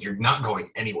sealed. You're not going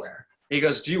anywhere. He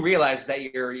goes, do you realize that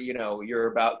you're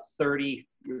about 30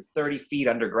 feet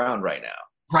underground right now?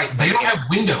 Right. They don't have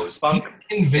windows. He's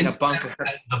convinced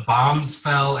that the bombs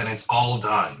fell and it's all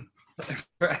done.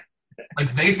 Right.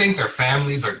 Like, they think their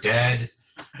families are dead.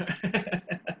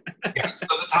 Yeah.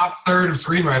 So the top third of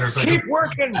screenwriters are keep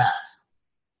working.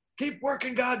 Keep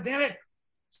working, goddammit.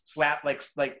 Slap like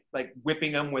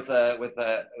whipping them with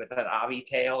an Avi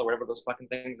tail or whatever those fucking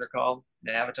things are called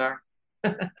in Avatar.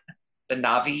 The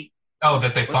Navi. Oh,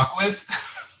 that they fuck with?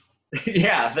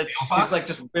 Yeah, he's like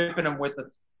just whipping him with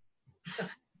the.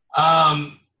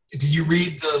 Did you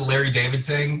read the Larry David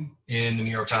thing in the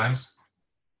New York Times?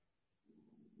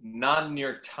 Non New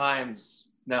York Times.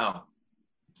 No.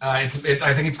 I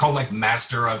think it's called like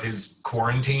Master of His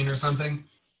Quarantine or something.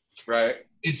 Right.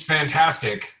 It's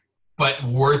fantastic, but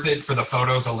worth it for the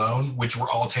photos alone, which were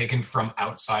all taken from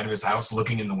outside of his house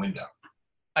looking in the window.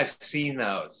 I've seen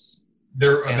those.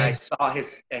 They're and amazing. I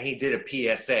saw and he did a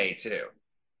PSA too.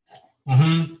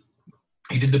 Mm-hmm.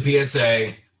 He did the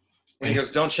PSA. And he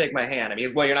goes, "Don't shake my hand." I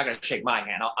mean, well, you're not going to shake my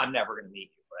hand. I'm never going to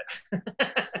meet you,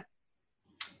 but.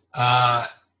 I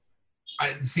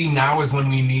see. Now is when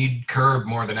we need Curb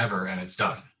more than ever, and it's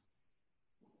done.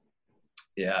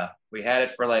 Yeah, we had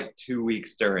it for like 2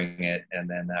 weeks during it, and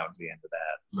then that was the end of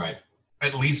that. Right.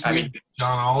 At least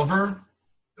John Oliver,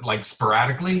 like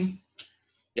sporadically.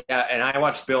 Yeah, and I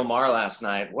watched Bill Maher last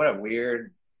night. What a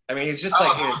weird. I mean, he's just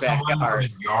like in his backyard.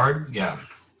 His yard, yeah.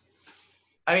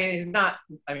 I mean, he's not.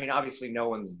 I mean, obviously, no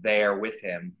one's there with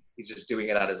him. He's just doing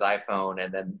it on his iPhone,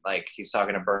 and then like he's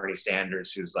talking to Bernie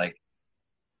Sanders, who's like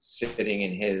sitting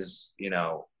in his,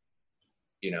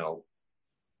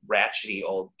 ratchety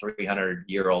old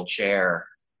 300-year-old chair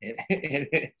in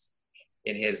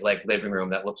his like living room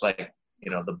that looks like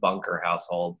the Bunker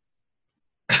household.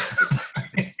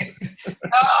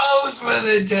 Those were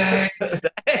the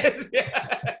days. Yeah.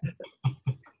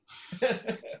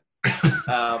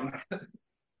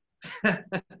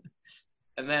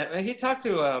 And then he talked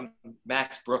to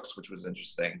Max Brooks, which was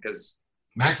interesting because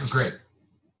Max is great.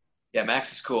 Yeah,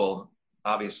 Max is cool.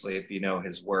 Obviously, if you know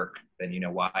his work, then you know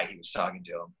why he was talking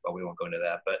to him. But we won't go into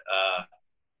that. But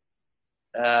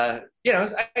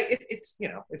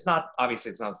it's not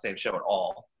obviously it's not the same show at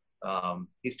all.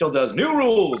 He still does New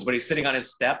Rules, but he's sitting on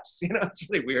his steps. It's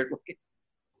really weird looking.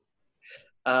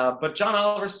 But John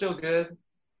Oliver's still good.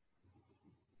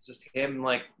 It's just him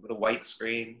like with a white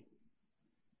screen.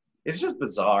 It's just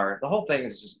bizarre. The whole thing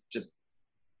is just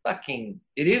fucking.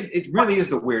 It really is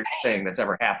the weirdest thing that's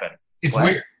ever happened. It's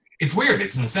weird. It's weird.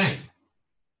 It's insane.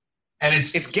 And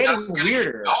it's getting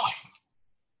weirder.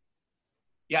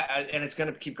 Yeah, and it's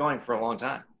going to keep going for a long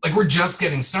time. Like we're just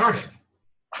getting started.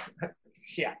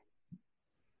 Yeah.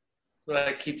 That's what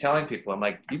I keep telling people. I'm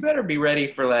like, you better be ready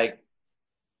for like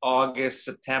August,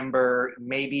 September,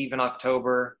 maybe even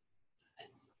October.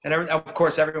 And of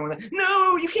course, everyone,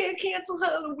 no, you can't cancel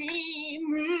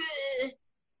Halloween.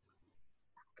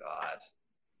 God,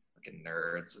 fucking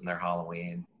nerds and their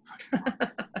Halloween.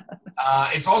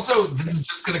 It's also, this is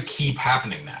just going to keep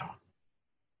happening now.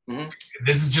 Mm-hmm.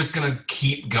 This is just going to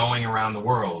keep going around the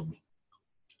world,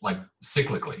 like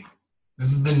cyclically.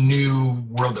 This is the new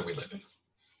world that we live in.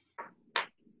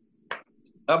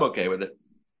 I'm okay with it.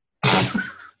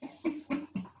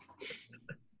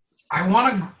 I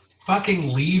want to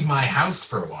fucking leave my house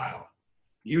for a while.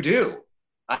 You do.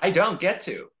 I don't get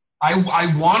to.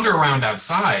 I wander around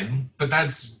outside, but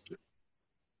that's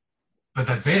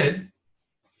it.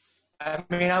 I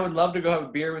mean, I would love to go have a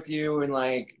beer with you and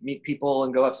like meet people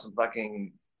and go have some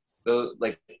fucking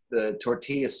the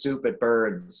tortilla soup at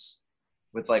Birds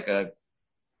with like a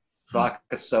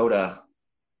vodka soda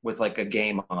with like a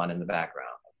game on in the background.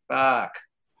 Fuck,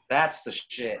 that's the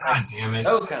shit. God damn it.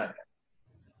 Those kind of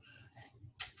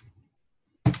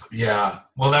things. Yeah,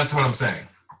 well, that's what I'm saying.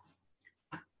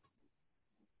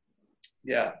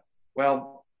 Yeah,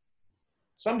 well,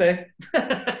 someday.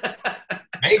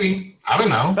 Maybe. I don't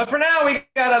know. But for now, we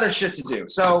got other shit to do.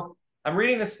 So I'm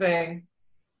reading this thing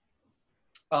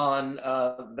on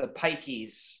the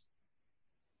pikeys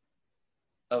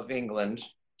of England.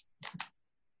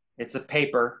 It's a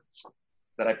paper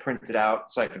that I printed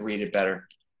out so I could read it better.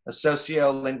 A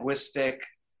sociolinguistic,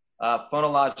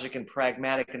 phonologic, and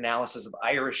pragmatic analysis of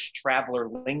Irish traveler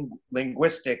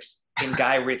linguistics in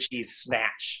Guy Ritchie's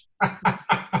Snatch.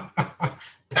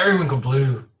 Periwinkle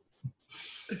Blue.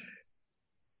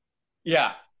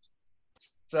 Yeah.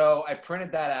 So I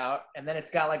printed that out, and then it's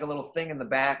got like a little thing in the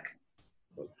back.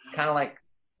 It's kind of like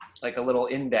a little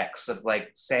index of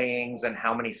like sayings and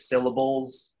how many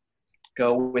syllables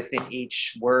go within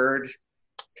each word,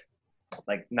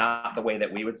 like not the way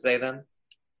that we would say them.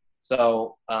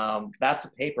 So that's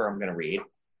a paper I'm going to read.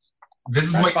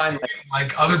 This is what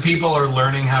like other people are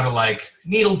learning how to like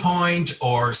needlepoint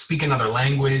or speak another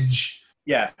language.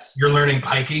 Yes. You're learning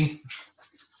Pikey.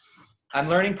 I'm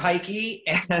learning Pikey,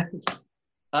 and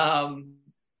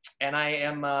I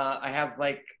am. I have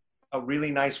like a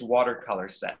really nice watercolor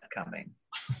set coming.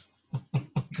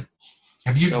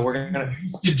 Have you? So we're gonna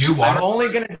used to do watercolors? I'm only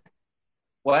gonna.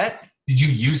 What? Did you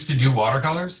used to do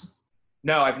watercolors?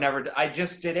 No, I've never. I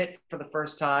just did it for the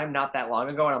first time not that long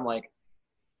ago, and I'm like,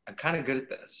 I'm kind of good at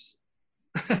this.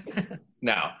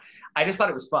 No, I just thought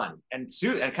it was fun and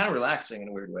kind of relaxing in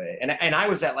a weird way. And I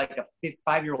was at like a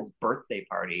 5-year-old's birthday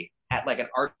party at like an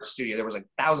art studio. There was like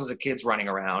thousands of kids running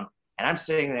around, and I'm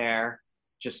sitting there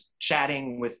just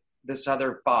chatting with this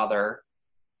other father.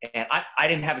 And I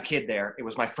didn't have a kid there. It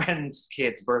was my friend's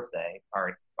kid's birthday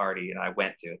party, and I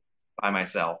went to by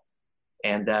myself.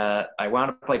 And I wound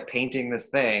up like painting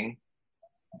this thing,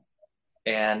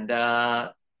 and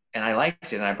I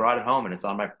liked it, and I brought it home, and it's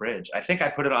on my fridge. I think I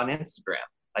put it on Instagram.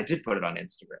 I did put it on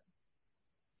Instagram.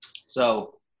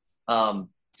 So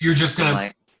you're just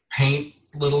gonna paint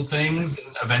little things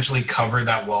and eventually cover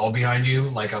that wall behind you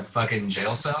like a fucking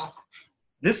jail cell?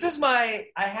 I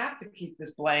have to keep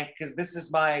this blank because this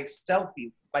is my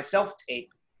self-tape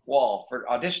wall for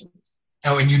auditions.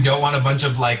 Oh, and you don't want a bunch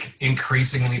of like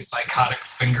increasingly psychotic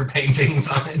finger paintings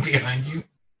on it behind you?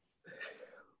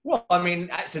 Well, I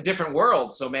mean, it's a different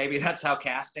world, so maybe that's how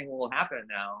casting will happen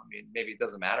now. I mean, maybe it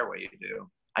doesn't matter what you do.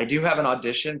 I do have an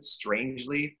audition,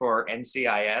 strangely, for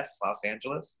NCIS Los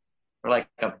Angeles for like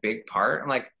a big part. I'm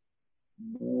like,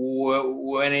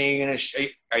 when are you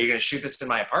gonna shoot this in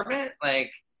my apartment?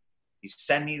 Like, you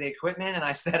send me the equipment and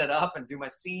I set it up and do my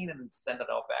scene and then send it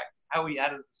all back. How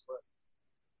does this work?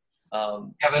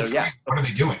 What are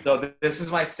they doing? So this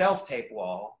is my self-tape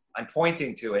wall. I'm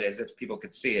pointing to it as if people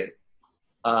could see it.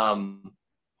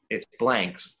 It's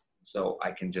blanks, so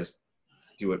I can just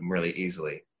do it really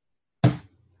easily.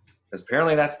 Because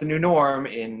apparently that's the new norm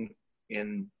in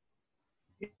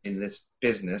this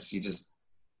business. You just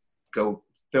go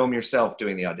film yourself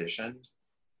doing the audition.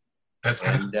 That's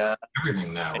kind of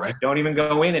everything now, right? Don't even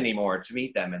go in anymore to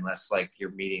meet them unless like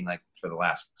you're meeting like for the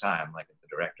last time, like the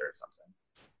director or something.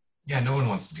 Yeah, no one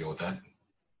wants to deal with that.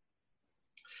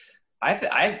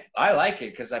 I like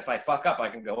it because if I fuck up, I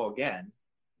can go again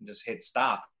and just hit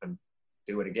stop and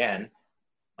do it again,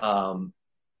 and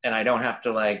I don't have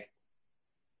to like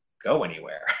go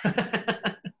anywhere.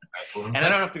 That's what I'm and saying. I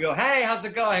don't have to go, hey, how's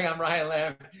it going? I'm Ryan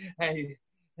Lamb. Hey,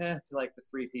 to like the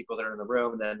 3 people that are in the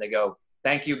room, and then they go,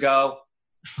 thank you, go.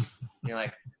 You're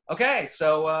like, okay,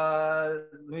 so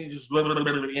let me just, you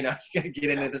gotta get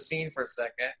into the scene for a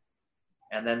second.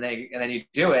 And then you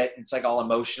do it. And it's like all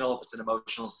emotional if it's an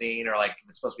emotional scene, or like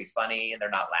it's supposed to be funny and they're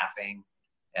not laughing.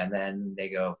 And then they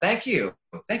go, thank you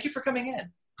for coming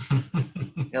in.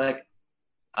 You're like,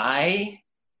 I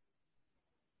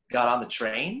got on the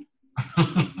train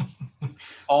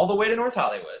all the way to North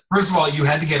Hollywood. First of all, you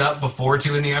had to get up before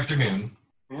 2 p.m.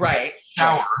 Right.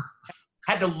 Shower.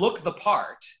 Had to look the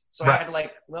part. So right. I had to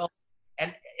like, well,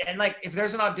 and like if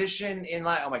there's an audition in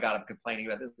like, oh my God, I'm complaining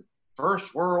about this.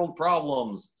 First world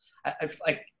problems. But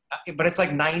it's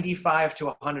like 95 to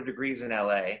 100 degrees in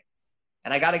LA.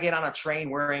 And I got to get on a train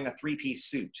wearing a 3-piece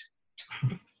suit.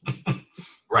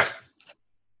 Right.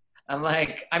 I'm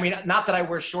like, I mean, not that I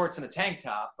wear shorts and a tank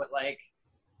top, but like,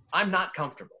 I'm not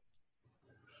comfortable.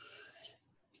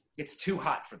 It's too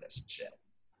hot for this shit.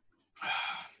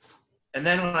 And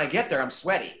then when I get there, I'm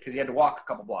sweaty because you had to walk a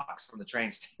couple blocks from the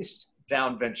train station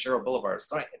down Ventura Boulevard.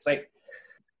 So it's like,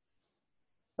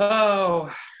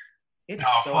 oh, it's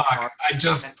so hard. I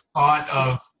just thought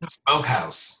of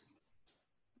Smokehouse.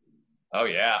 Oh,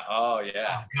 yeah. Oh,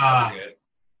 God.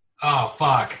 Oh,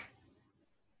 fuck.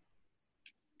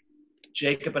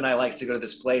 Jacob and I like to go to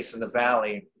this place in the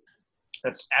Valley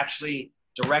that's actually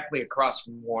directly across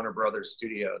from Warner Brothers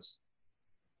Studios.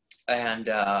 And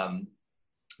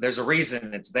there's a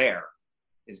reason it's there,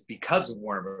 is because of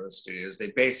Warner Brothers Studios.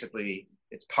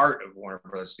 It's part of Warner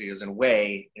Brothers Studios in a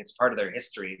way. It's part of their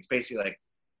history. It's basically like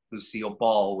Lucille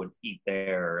Ball would eat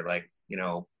there, like,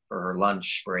 for her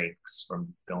lunch breaks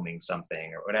from filming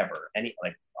something or whatever.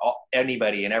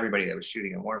 Anybody and everybody that was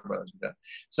shooting in Warner Brothers.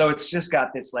 So it's just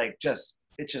got this it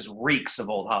just reeks of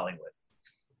old Hollywood.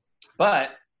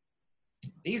 But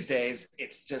these days,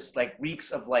 it's just like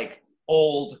reeks of like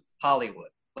old Hollywood,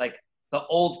 like the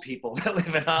old people that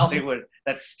live in Hollywood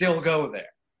that still go there.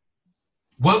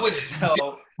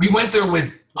 We went there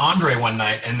with Andre one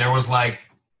night, and there was like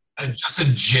just a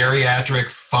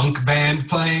geriatric funk band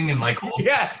playing and like old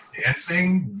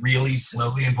dancing really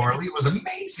slowly and poorly. It was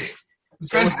amazing.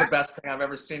 It was the best thing I've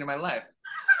ever seen in my life.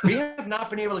 We have not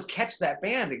been able to catch that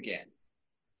band again.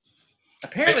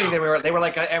 Apparently, they were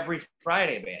like a every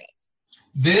Friday band.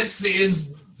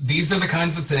 These are the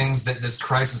kinds of things that this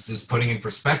crisis is putting in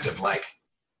perspective. Like,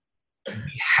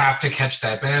 we have to catch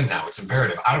that band now. It's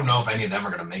imperative. I don't know if any of them are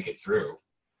going to make it through.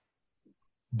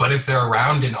 But if they're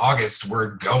around in August,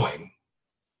 we're going.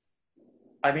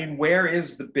 I mean, where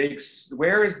is the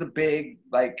big,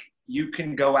 like, you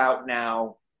can go out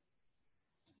now,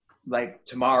 like,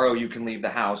 tomorrow you can leave the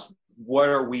house. What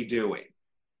are we doing?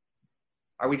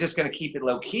 Are we just going to keep it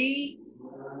low key?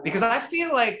 Because I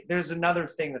feel like there's another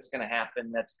thing that's going to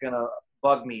happen that's going to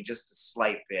bug me just a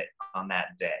slight bit on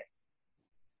that day.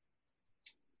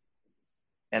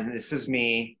 And this is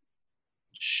me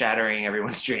shattering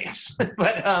everyone's dreams.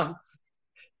 But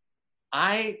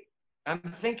I'm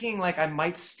thinking like I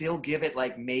might still give it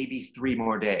like maybe 3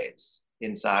 more days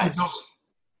inside.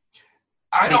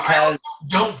 I also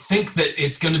don't think that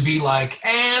it's going to be like,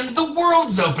 and the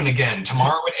world's open again.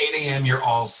 Tomorrow at 8 a.m., you're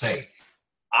all safe.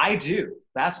 I do.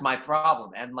 That's my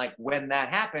problem. And like when that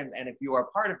happens, and if you are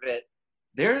part of it,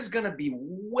 there's going to be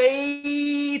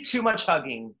way too much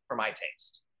hugging for my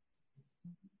taste.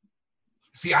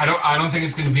 See, I don't think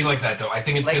it's going to be like that, though. I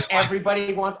think it's like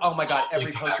everybody wants, oh my God,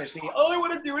 every post I see, all I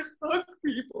want to do is hug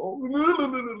people.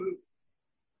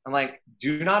 I'm like,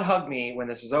 do not hug me when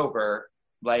this is over.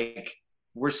 Like,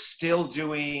 we're still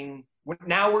doing,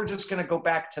 now we're just going to go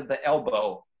back to the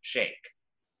elbow shake.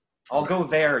 I'll go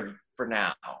there for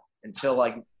now until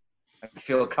like I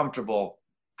feel comfortable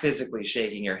physically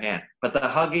shaking your hand. But the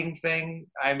hugging thing,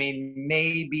 I mean,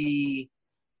 maybe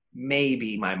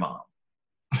my mom.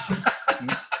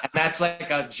 And that's like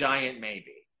a giant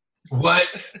maybe. What?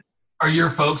 Are your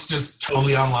folks just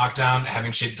totally on lockdown,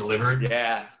 having shit delivered?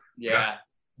 Yeah.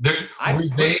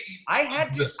 I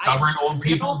had the stubborn old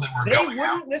people that were going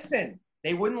out? Listen.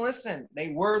 They wouldn't listen. They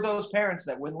were those parents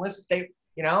that wouldn't listen.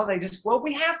 They just, well,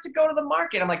 we have to go to the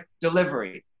market. I'm like,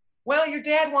 delivery. Well, your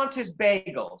dad wants his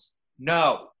bagels.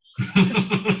 No.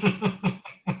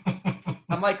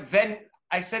 I'm like, then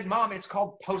I said, Mom, it's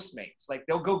called Postmates. Like,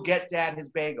 they'll go get dad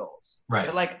his bagels. Right.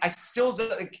 But like, I still do,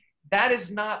 like, that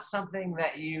is not something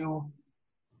that you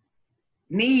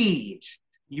need.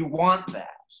 You want that.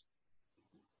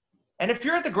 And if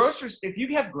you're at the grocery store, if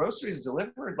you have groceries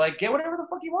delivered, like, get whatever the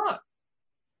fuck you want.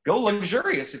 Go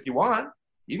luxurious if you want.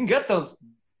 You can get those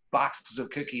boxes of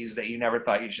cookies that you never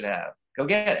thought you should have. Go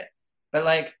get it. But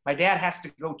like, my dad has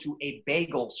to go to a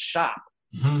bagel shop,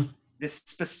 this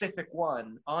specific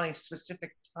one, on a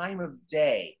specific time of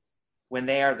day when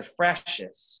they are the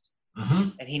freshest.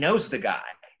 And he knows the guy.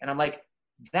 And I'm like,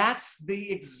 that's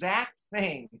the exact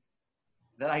thing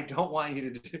that I don't want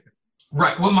you to do.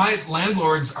 Right. Well, my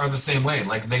landlords are the same way.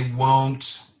 Like, they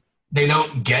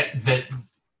don't get that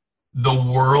the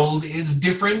world is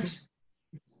different.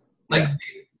 Like,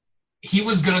 he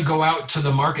was going to go out to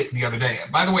the market the other day.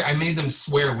 By the way, I made them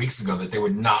swear weeks ago that they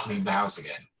would not leave the house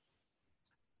again.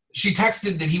 She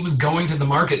texted that he was going to the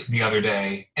market the other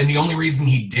day, and the only reason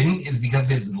he didn't is because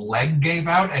his leg gave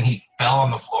out and he fell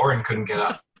on the floor and couldn't get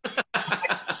up.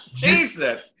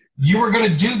 Jesus! You were going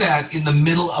to do that in the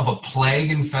middle of a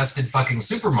plague-infested fucking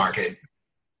supermarket.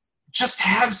 Just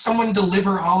have someone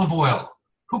deliver olive oil.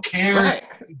 Who cares? Right.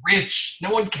 Rich.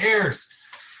 No one cares.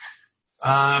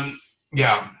 In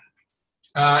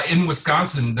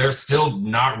Wisconsin, they're still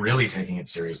not really taking it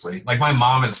seriously. Like, my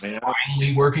mom is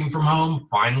finally working from home,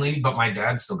 but my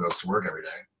dad still goes to work every day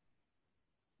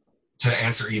to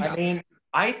answer emails. I mean,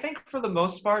 I think for the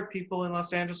most part, people in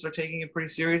Los Angeles are taking it pretty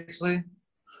seriously.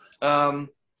 For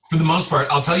the most part,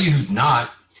 I'll tell you who's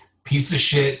not. Piece of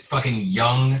shit fucking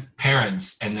young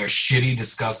parents and their shitty,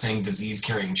 disgusting,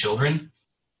 disease-carrying children.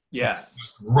 Yes.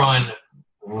 Just run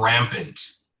rampant.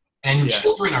 And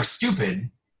children are stupid,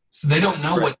 so they don't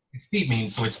know what 6 feet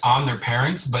means, so it's on their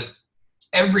parents. But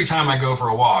every time I go for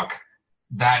a walk,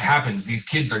 that happens. These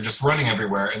kids are just running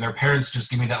everywhere, and their parents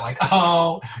just give me that, like,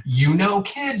 oh,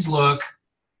 kids look.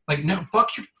 Like, no,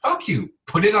 fuck you.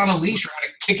 Put it on a leash or how to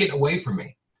kick it away from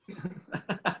me.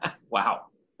 Wow.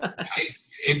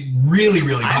 It really,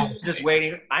 really helps.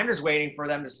 I'm just waiting for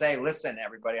them to say, listen,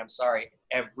 everybody, I'm sorry.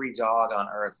 Every dog on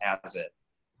earth has it.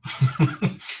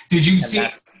 Did you see?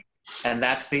 And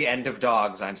that's the end of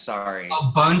dogs. I'm sorry. A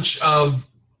bunch of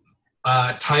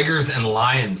tigers and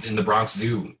lions in the Bronx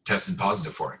Zoo tested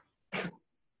positive for it.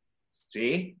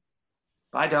 See?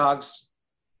 Bye, dogs.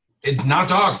 Not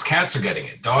dogs. Cats are getting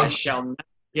it. Dogs I shall not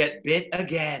get bit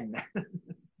again.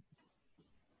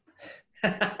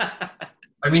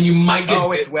 I mean, you might get.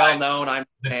 Oh, it's well known. I'm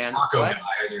a fan. Taco guy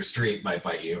on your street might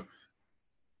bite you.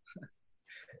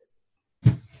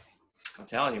 I'm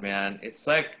telling you, man. It's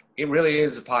like, it really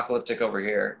is apocalyptic over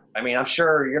here. I mean, I'm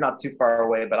sure you're not too far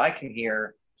away, but I can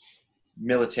hear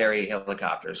military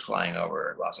helicopters flying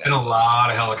over Los Angeles. And a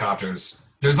lot of helicopters.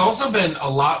 There's also been a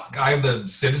lot. I have the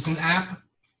Citizen app.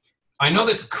 I know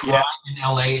that crime in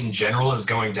LA in general is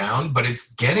going down, but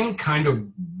it's getting kind of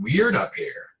weird up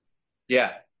here.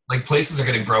 Yeah. Like, places are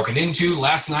getting broken into.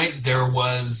 Last night there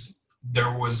was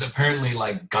apparently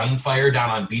like gunfire down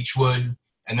on Beechwood,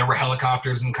 and there were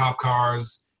helicopters and cop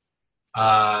cars.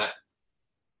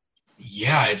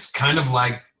 It's kind of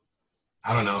like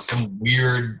I don't know, some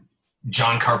weird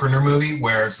John Carpenter movie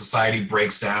where society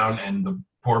breaks down and the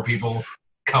poor people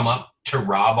come up to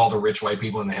rob all the rich white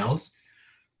people in the hills.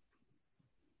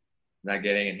 Not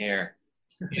getting in here.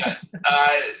 Yeah,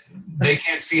 they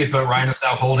can't see it, but Rhino's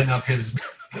now holding up his.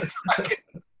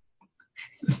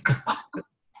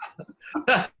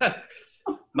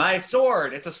 My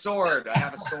sword. It's a sword. I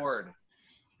have a sword.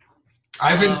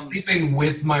 I've been sleeping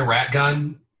with my rat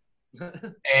gun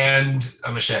and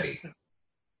a machete.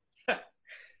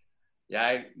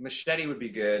 Yeah, machete would be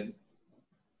good.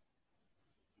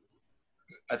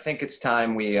 I think it's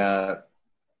time we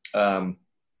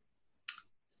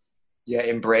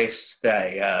embrace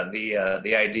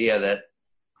the idea that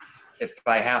if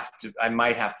I have to, I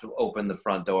might have to open the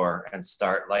front door and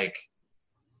start like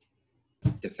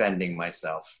defending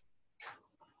myself,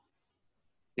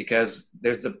 because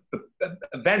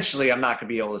eventually I'm not going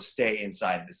to be able to stay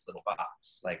inside this little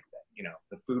box. Like,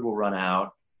 the food will run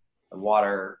out, the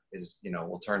water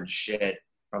will turn to shit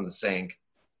from the sink,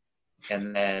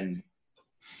 and then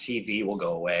TV will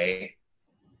go away,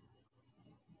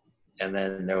 and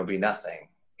then there will be nothing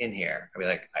in here. I'll be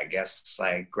like, I guess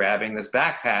like grabbing this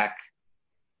backpack.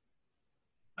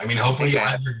 I mean, hopefully you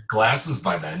have your glasses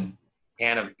by then.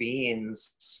 Can of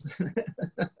beans.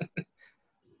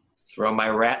 Throw my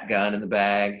rat gun in the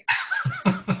bag.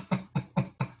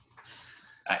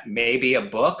 Maybe a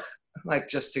book, like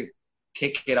just to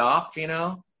kick it off,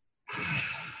 I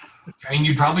mean,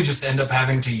 you'd probably just end up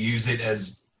having to use it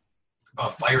as a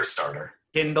fire starter.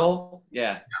 Kindle,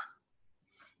 yeah.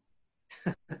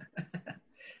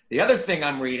 The other thing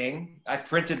I'm reading, I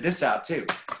printed this out too.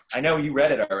 I know you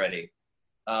read it already.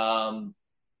 And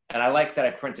I like that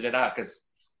I printed it out because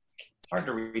it's hard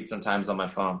to read sometimes on my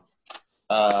phone.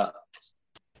 Oh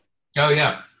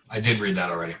yeah, I did read that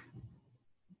already.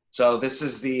 So this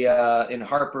is the in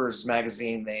Harper's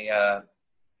Magazine. They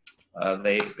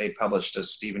published a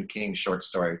Stephen King short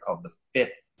story called "The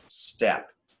Fifth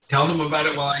Step." Tell them about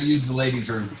it while I use the ladies'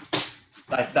 room.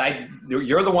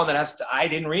 You're the one that has to. I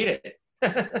didn't read it.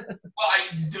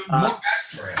 More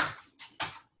backstory.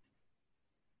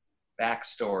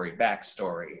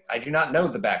 Backstory. I do not know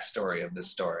the backstory of this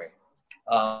story,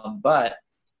 but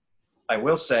I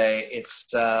will say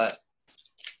it's.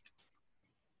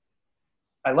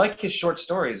 I like his short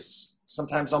stories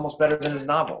sometimes almost better than his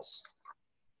novels,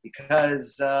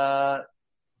 because I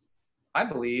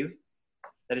believe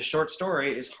that a short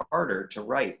story is harder to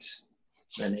write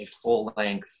than a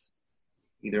full-length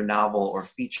either novel or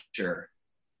feature.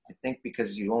 I think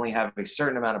because you only have a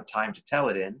certain amount of time to tell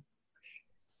it in,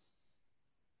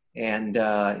 and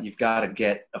you've got to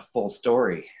get a full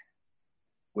story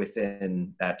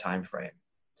within that time frame.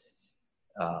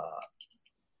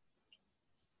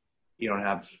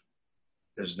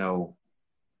 There's no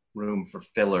room for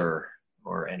filler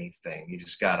or anything. You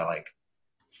just gotta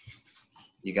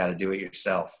you gotta do it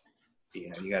yourself.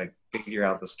 You gotta figure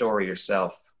out the story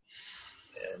yourself.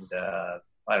 And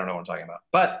I don't know what I'm talking about.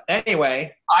 But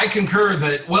anyway. I concur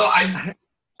that,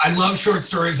 I love short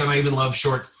stories and I even love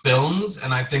short films.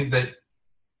 And I think that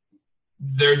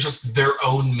they're just their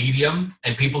own medium,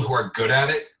 and people who are good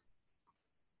at it,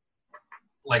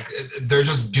 like they're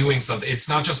just doing something. It's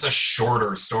not just a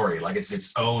shorter story. Like it's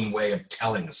its own way of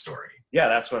telling a story. Yeah,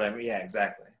 that's what I mean. Yeah,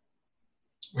 exactly.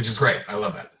 Which is great. I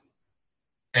love that.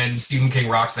 And Stephen King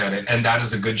rocks at it. And that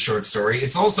is a good short story.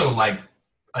 It's also like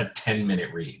a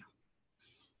 10-minute read.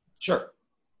 Sure.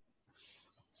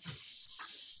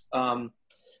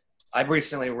 I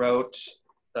recently wrote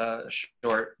a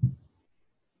short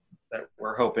that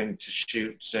we're hoping to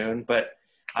shoot soon, but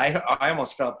I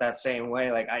almost felt that same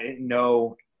way. Like I didn't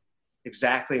know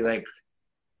exactly like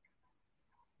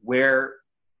where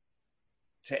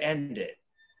to end it.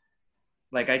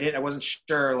 Like I wasn't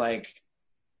sure like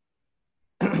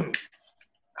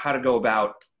how to go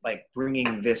about like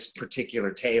bringing this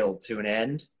particular tale to an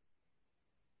end.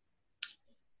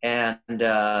 And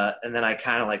then I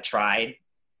kind of like tried,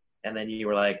 and then you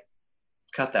were like,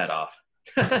 cut that off.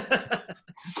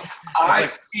 I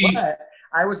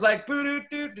was like,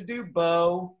 boo-doo-doo-doo-doo,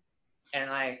 bow.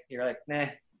 And you're like, nah.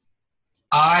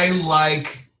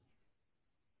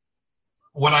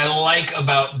 What I like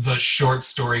about the short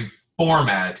story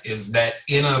format is that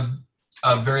in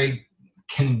a very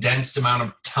condensed amount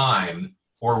of time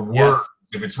or words,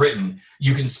 yes, if it's written,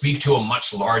 you can speak to a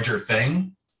much larger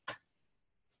thing.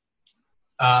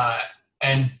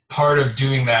 And part of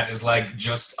doing that is like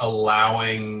just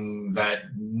allowing that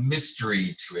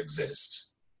mystery to exist.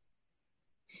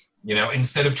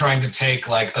 Instead of trying to take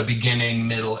like a beginning,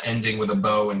 middle, ending with a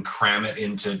bow and cram it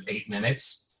into 8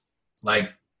 minutes,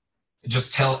 like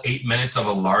just tell 8 minutes of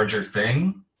a larger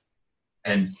thing.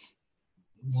 and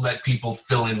let people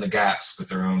fill in the gaps with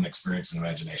their own experience and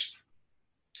imagination.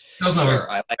 Doesn't always.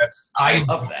 Sure, I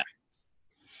love that.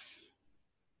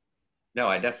 No,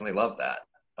 I definitely love that.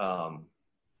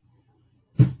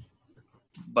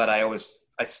 But I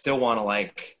still want to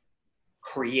like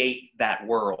create that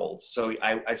world. So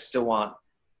I still want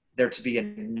there to be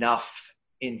enough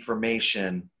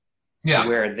information to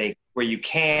where you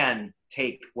can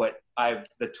take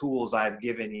the tools I've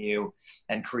given you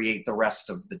and create the rest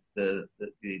of the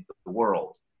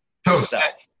world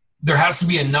yourself. There has to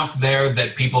be enough there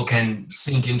that people can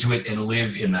sink into it and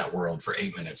live in that world for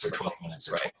 8 minutes or 12 minutes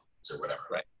or 12 minutes or whatever.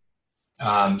 Right.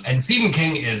 And Stephen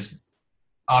King is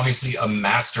obviously a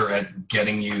master at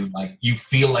getting you, like, you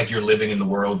feel like you're living in the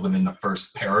world within the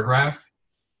first paragraph.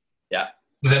 Yeah.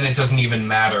 Then it doesn't even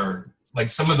matter. Like,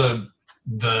 some of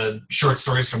the short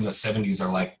stories from the 70s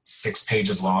are like 6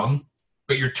 pages long,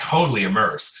 but you're totally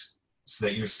immersed so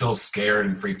that you're still scared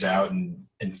and freaked out and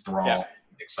enthralled,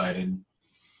 excited.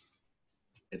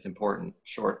 It's important.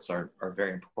 Shorts are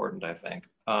very important, I think.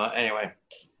 Anyway,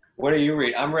 what do you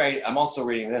read? I'm also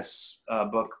reading this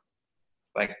book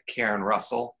by Karen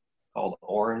Russell called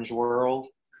Orange World.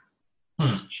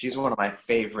 She's one of my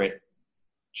favorite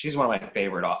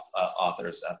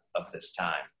authors of this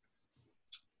time.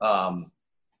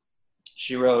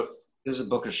 She wrote, this is a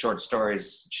book of short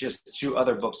stories. She has 2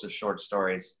 other books of short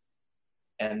stories.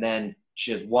 And then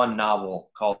she has 1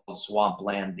 novel called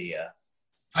Swamplandia.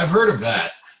 I've heard of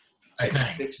that, I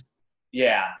think.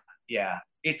 Yeah.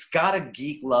 It's got a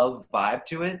geek love vibe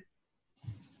to it.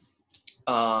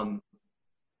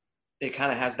 It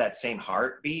kind of has that same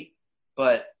heartbeat,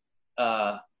 but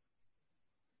the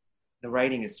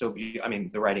writing is so beautiful. I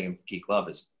mean, the writing of Geek Love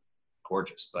is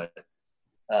gorgeous, but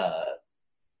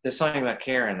there's something about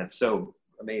Karen that's so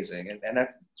amazing. And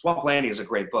Swamplandia is a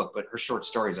great book, but her short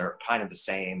stories are kind of the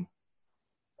same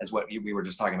as what we were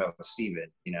just talking about with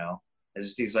Steven, you know? There's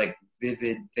just these like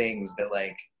vivid things that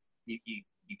like you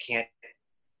can't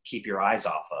keep your eyes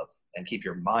off of and keep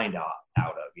your mind out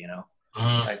of, you know?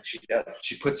 Like she does.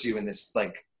 She puts you in this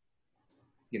like,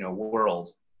 you know, world.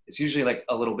 It's usually like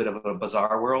a little bit of a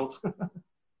bizarre world.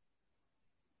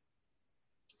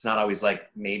 It's not always like,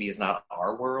 maybe it's not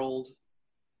our world.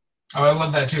 Oh, I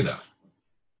love that too, though.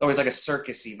 Always like a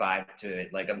circusy vibe to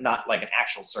it. Like, not like an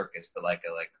actual circus, but like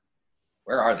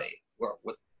where are they? What,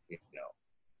 you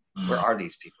know, where are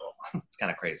these people? It's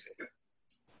kind of crazy.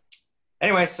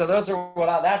 Anyway, so that's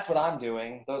what I'm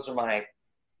doing. Those are my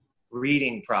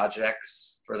reading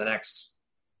projects for the next,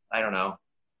 I don't know,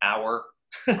 hour.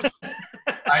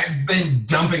 I've been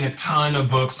dumping a ton of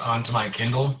books onto my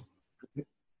Kindle.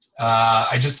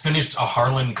 I just finished a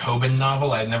Harlan Coben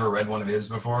novel. I had never read one of his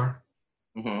before.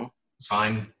 Mm-hmm. It's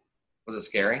fine. Was it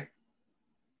scary?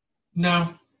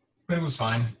 No, but it was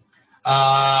fine.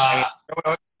 I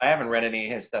haven't read any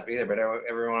of his stuff either, but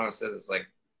everyone always says it's like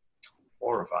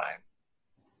horrifying.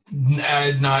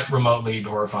 Not remotely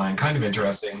horrifying. Kind of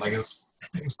interesting. Like, it was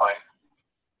fine.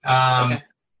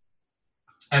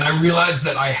 And I realized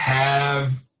that I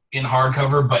have in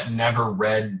hardcover, but never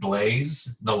read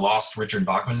Blaze, the lost Richard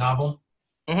Bachman novel.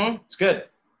 Mm-hmm. It's good.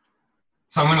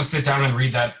 So I'm going to sit down and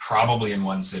read that probably in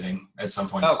one sitting at some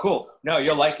point. Oh, cool. No,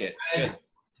 you'll like it. It's good.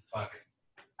 Fuck.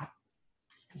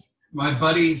 My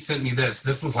buddy sent me this.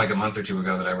 This was like a month or 2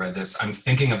 ago that I read this. I'm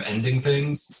Thinking of Ending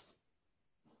Things.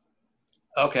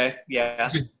 Okay, yeah.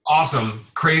 Awesome,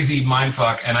 crazy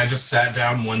mindfuck. And I just sat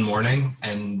down one morning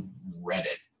and read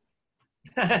it.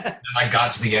 And I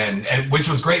got to the end, which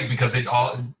was great because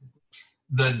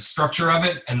the structure of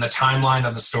it and the timeline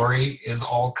of the story is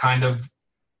all kind of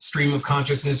stream of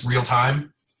consciousness, real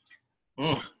time.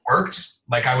 So it worked.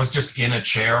 Like, I was just in a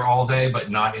chair all day, but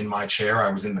not in my chair.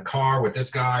 I was in the car with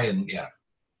this guy, and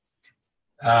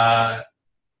I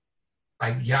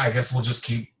guess we'll just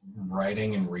keep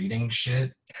writing and reading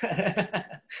shit.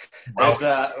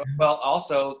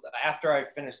 Also after I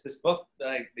finish this book,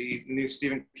 the new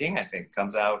Stephen King, I think,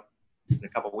 comes out in a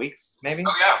couple weeks, maybe.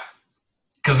 Oh yeah,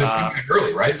 because it's coming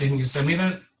early, right? Didn't you send me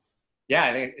that? Yeah,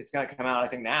 I think it's gonna come out. I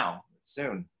think now,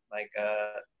 soon. Like,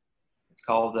 it's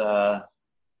called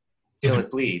Till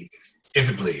It Bleeds. If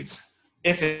It Bleeds.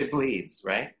 If It Bleeds,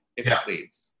 right? If It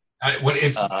Bleeds.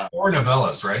 It's 4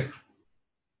 novellas, right?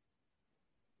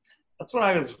 That's what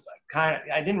I was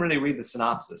I didn't really read the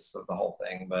synopsis of the whole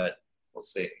thing, but we'll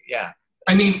see. Yeah.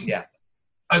 I mean,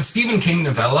 a Stephen King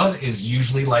novella is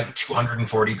usually like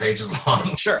 240 pages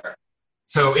long. Sure.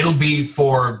 So it'll be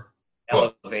for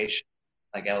elevation,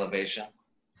 like elevation.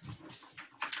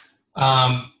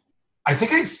 I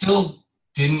think I still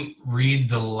didn't read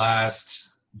the last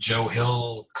Joe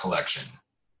Hill collection.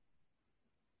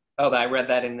 Oh, I read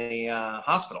that in the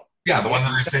hospital. Yeah, the one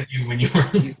that I sent you when you were.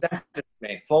 You sent it to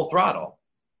me, Full Throttle.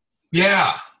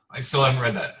 Yeah, I still haven't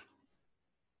read that.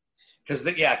 Because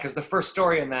the first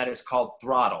story in that is called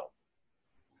Throttle.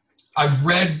 I've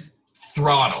read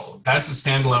Throttle. That's a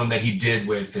standalone that he did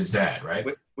with his dad, right?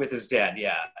 With his dad,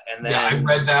 yeah. And then I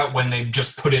read that when they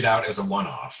just put it out as a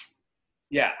one-off.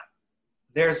 Yeah.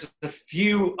 There's a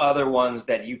few other ones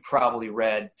that you probably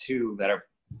read too that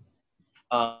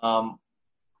are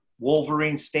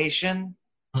Wolverine Station.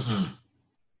 Mm-mm. I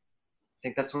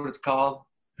think that's what it's called.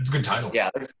 It's a good title. Yeah,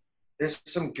 there's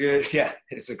some good. Yeah,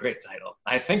 it's a great title.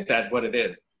 I think that's what it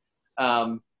is.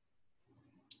 But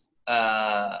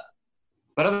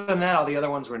other than that, all the other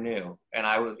ones were new, and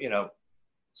I was,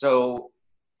 so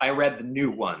I read the new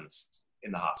ones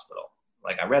in the hospital.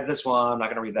 Like I read this one, I'm not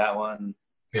gonna read that one.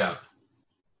 Yeah.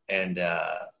 And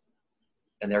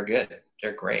they're good.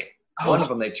 They're great. Oh, One of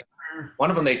them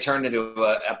they turned into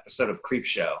an episode of Creep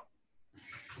Show,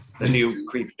 the new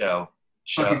Creep Show.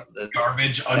 The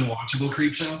garbage, unwatchable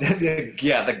Creep Show.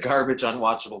 Yeah, the garbage,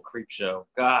 unwatchable Creep Show.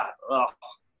 God,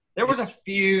 there was a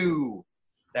few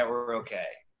that were okay.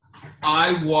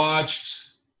 I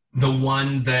watched the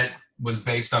one that was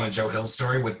based on a Joe Hill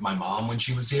story with my mom when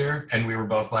she was here, and we were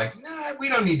both like, "Nah, we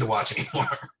don't need to watch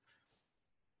anymore."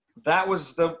 That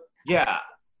was Where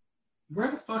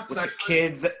the fuck did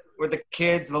were the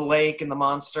kids, the lake, and the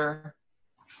monster?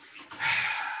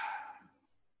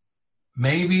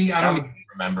 Maybe I don't even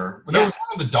remember. But there was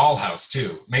one with the dollhouse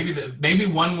too. Maybe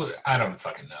one. I don't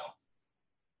fucking know.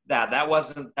 That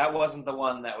wasn't the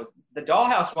one that was the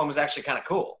dollhouse one was actually kind of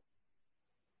cool.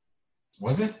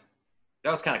 Was it? That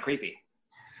was kind of creepy.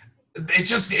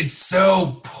 It's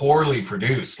so poorly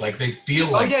produced. Like they feel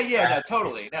like. Oh yeah, no,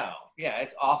 totally. No. Yeah,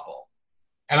 it's awful.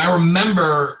 And I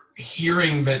remember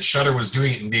hearing that Shudder was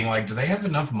doing it and being like, do they have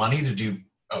enough money to do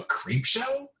a creep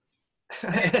show?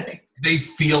 They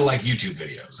feel like YouTube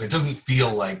videos. It doesn't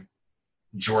feel like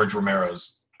George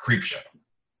Romero's Creep Show.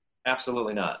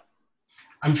 Absolutely not.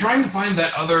 I'm trying to find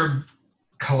that other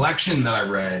collection that I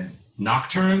read,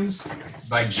 Nocturnes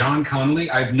by John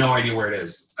Connolly. I have no idea where it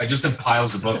is. I just have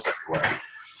piles of books everywhere.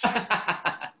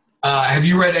 Have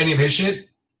you read any of his shit?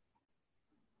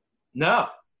 No.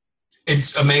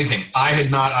 It's amazing. I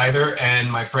had not either, and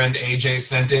my friend AJ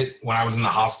sent it when I was in the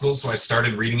hospital, so I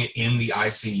started reading it in the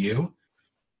ICU.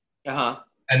 Uh-huh.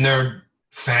 And they're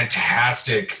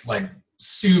fantastic, like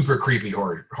super creepy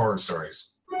horror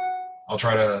stories. I'll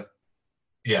try to,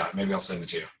 maybe I'll send it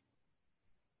to you.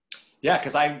 Yeah,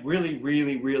 because I really,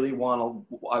 really, really want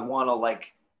to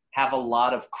like have a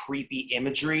lot of creepy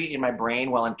imagery in my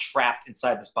brain while I'm trapped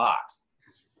inside this box.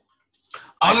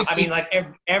 Honestly, I mean, like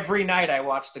every night I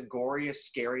watch the goriest,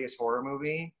 scariest horror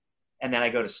movie, and then I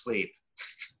go to sleep.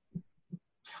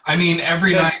 I mean,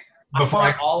 every night. I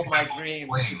want all of my dreams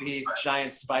to be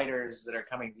giant spiders that are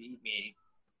coming to eat me.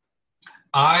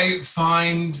 I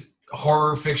find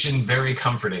horror fiction very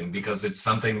comforting because it's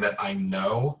something that I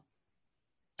know,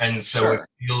 and so it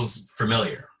feels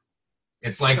familiar.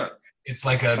 It's like a.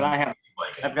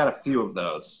 But I've got a few of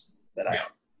those that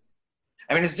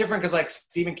I mean, it's different because like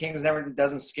Stephen King's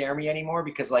doesn't scare me anymore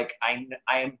because like I'm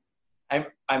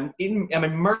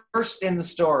immersed in the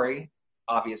story,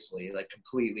 obviously, like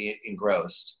completely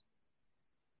engrossed.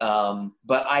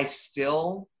 But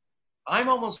I'm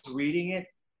almost reading it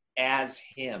as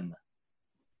him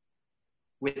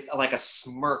with like a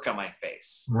smirk on my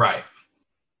face. Right.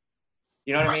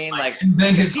 You know what I mean? Like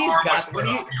then when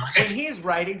he's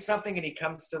writing something and he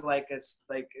comes to like a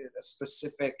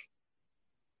specific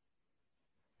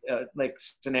like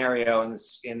scenario in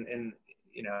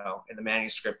the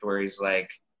manuscript where he's like,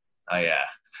 oh yeah,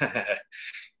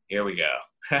 here we go.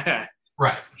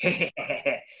 Right.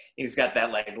 He's got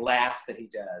that like laugh that he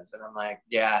does. And I'm like,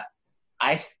 yeah,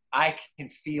 I can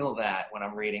feel that when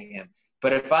I'm reading him.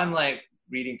 But if I'm like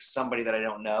reading somebody that I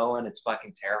don't know and it's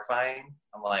fucking terrifying,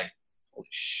 I'm like, holy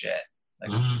shit.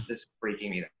 Like this is freaking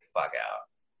me the fuck out.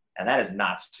 And that is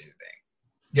not soothing.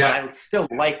 Yeah. But I still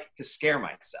like to scare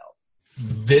myself.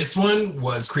 This one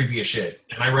was creepy as shit.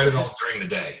 And I read it all during the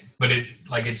day. But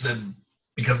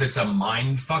because it's a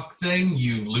mind fuck thing,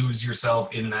 you lose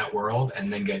yourself in that world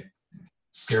and then get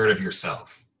scared of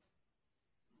yourself.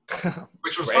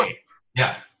 Which was fun.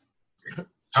 Yeah.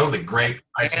 Totally great.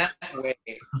 I can't wait.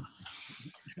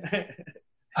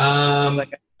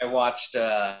 I watched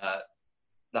The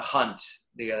Hunt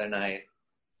the other night.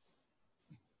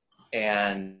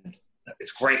 And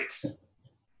it's great.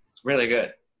 It's really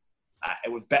good.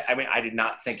 I did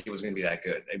not think it was going to be that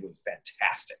good. It was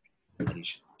fantastic. And you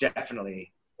should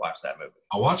definitely watch that movie.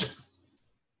 I'll watch it.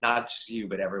 not just you,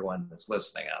 but everyone that's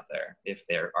listening out there, if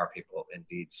there are people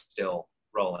indeed still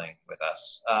rolling with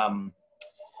us.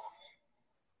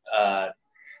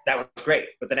 That was great.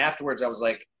 But then afterwards I was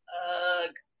like,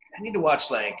 I need to watch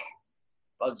like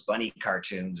Bugs Bunny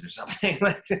cartoons or something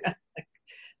like that.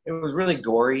 It was really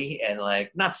gory and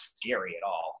like not scary at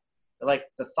all. But, like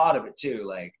the thought of it too,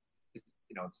 like,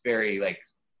 you know, it's very like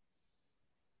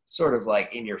sort of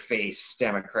like in your face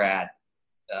Democrat,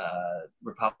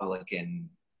 Republican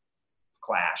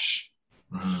clash.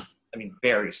 Mm-hmm. I mean,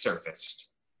 very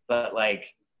surfaced, but like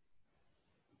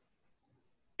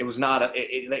it was not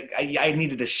like I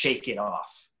needed to shake it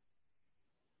off.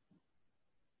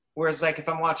 Whereas like if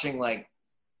I'm watching like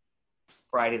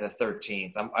Friday the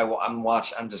 13th,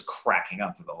 I'm just cracking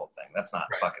up for the whole thing. That's not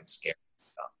fucking scary.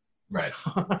 Right.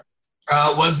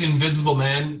 Was Invisible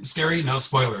Man scary? No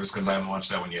spoilers, because I haven't watched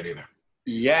that one yet either.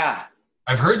 Yeah.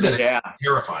 I've heard that it's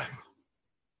terrifying.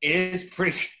 It is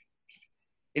pretty,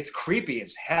 it's creepy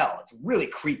as hell. It's really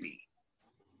creepy.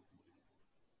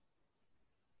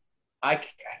 I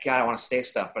want to say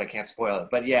stuff, but I can't spoil it.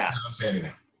 But yeah. Don't say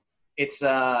anything. It's,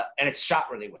 and it's shot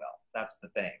really well. That's the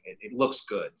thing. It looks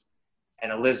good.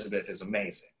 And Elizabeth is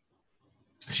amazing.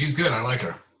 She's good. I like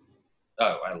her.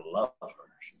 Oh, I love her.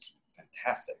 She's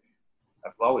fantastic.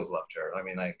 I've always loved her. I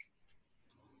mean, like,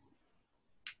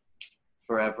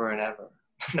 forever and ever.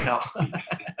 No.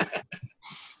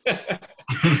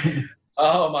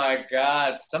 Oh my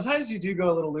God. Sometimes you do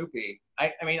go a little loopy.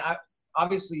 I mean,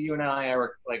 obviously you and I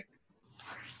are like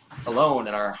alone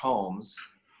in our homes.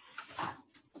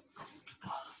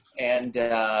 And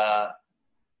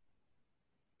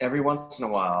every once in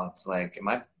a while, it's like,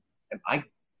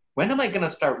 when am I going to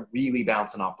start really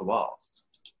bouncing off the walls?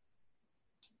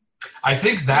 I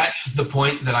think that is the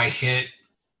point that I hit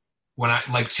when I,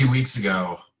 like 2 weeks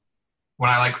ago, when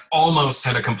I like almost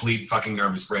had a complete fucking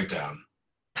nervous breakdown.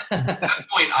 At that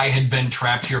point, I had been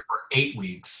trapped here for 8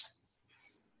 weeks.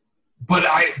 But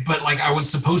I was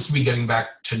supposed to be getting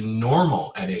back to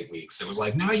normal at 8 weeks. It was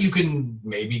like, now you can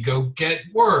maybe go get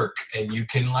work and you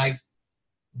can like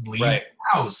leave the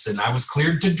house. And I was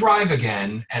cleared to drive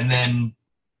again. And then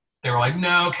they were like,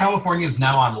 no, California is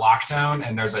now on lockdown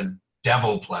and there's a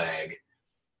devil plague.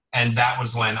 And that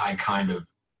was when I kind of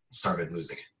started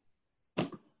losing it.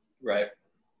 Right.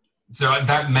 So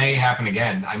that may happen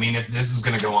again. I mean, if this is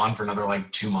going to go on for another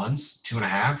like 2 months,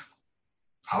 2.5,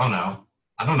 I don't know.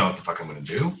 I don't know what the fuck I'm going to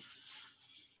do.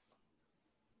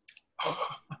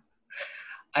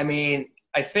 I mean,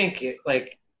 I think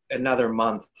like another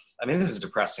month. I mean, this is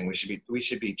depressing. We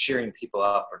should be cheering people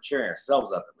up or cheering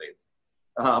ourselves up at least.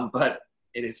 But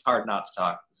it is hard not to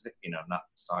talk. Not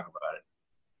to talk about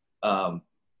it.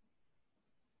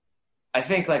 I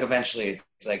think like eventually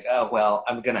it's like, oh well,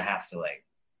 I'm gonna have to like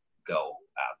go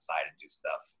outside and do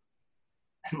stuff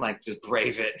and like just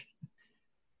brave it.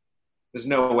 There's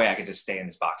no way I could just stay in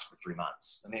this box for 3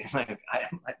 months. I mean, like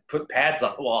I put pads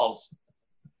on the walls.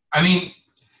 I mean,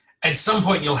 at some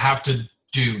point you'll have to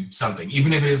do something,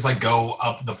 even if it is like go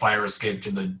up the fire escape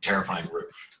to the terrifying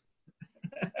roof.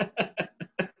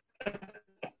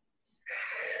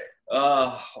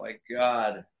 Oh my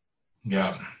God.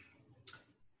 Yeah.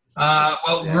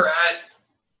 Well,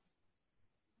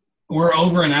 we're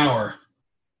over an hour.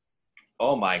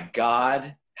 Oh my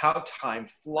God. How time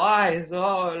flies.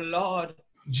 Oh Lord.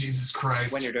 Jesus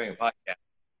Christ. When you're doing a podcast.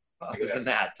 Other than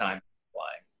that, time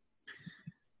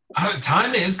flying.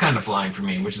 Time is kind of flying for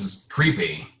me, which is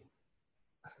creepy.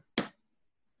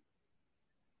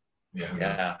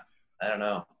 Yeah. I don't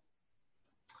know.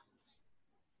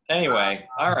 Anyway,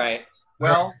 all right.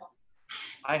 Well,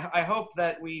 I hope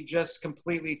that we just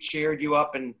completely cheered you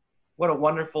up, and what a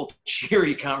wonderful,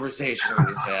 cheery conversation we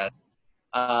just had.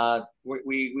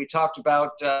 We talked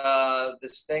about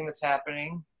this thing that's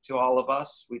happening to all of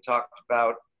us. We talked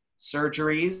about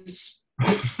surgeries.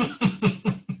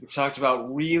 We talked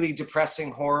about really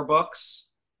depressing horror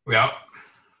books. Yeah.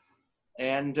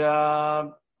 And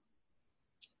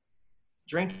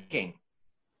drinking.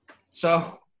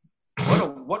 So,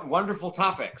 what wonderful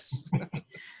topics.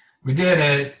 We did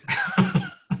it.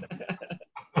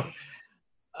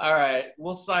 All right,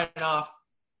 we'll sign off,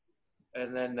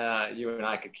 and then you and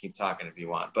I could keep talking if you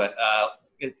want. But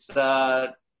it's I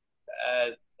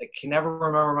can never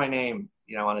remember my name,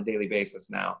 on a daily basis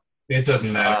now. It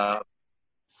doesn't matter.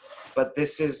 But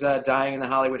this is Dying in the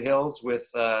Hollywood Hills with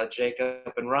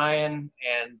Jacob and Ryan,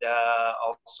 and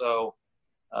also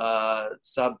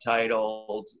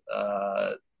subtitled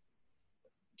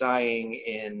Dying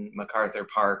in MacArthur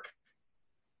Park,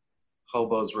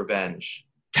 Hobo's Revenge.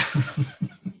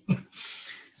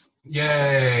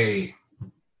 Yay.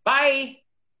 Bye.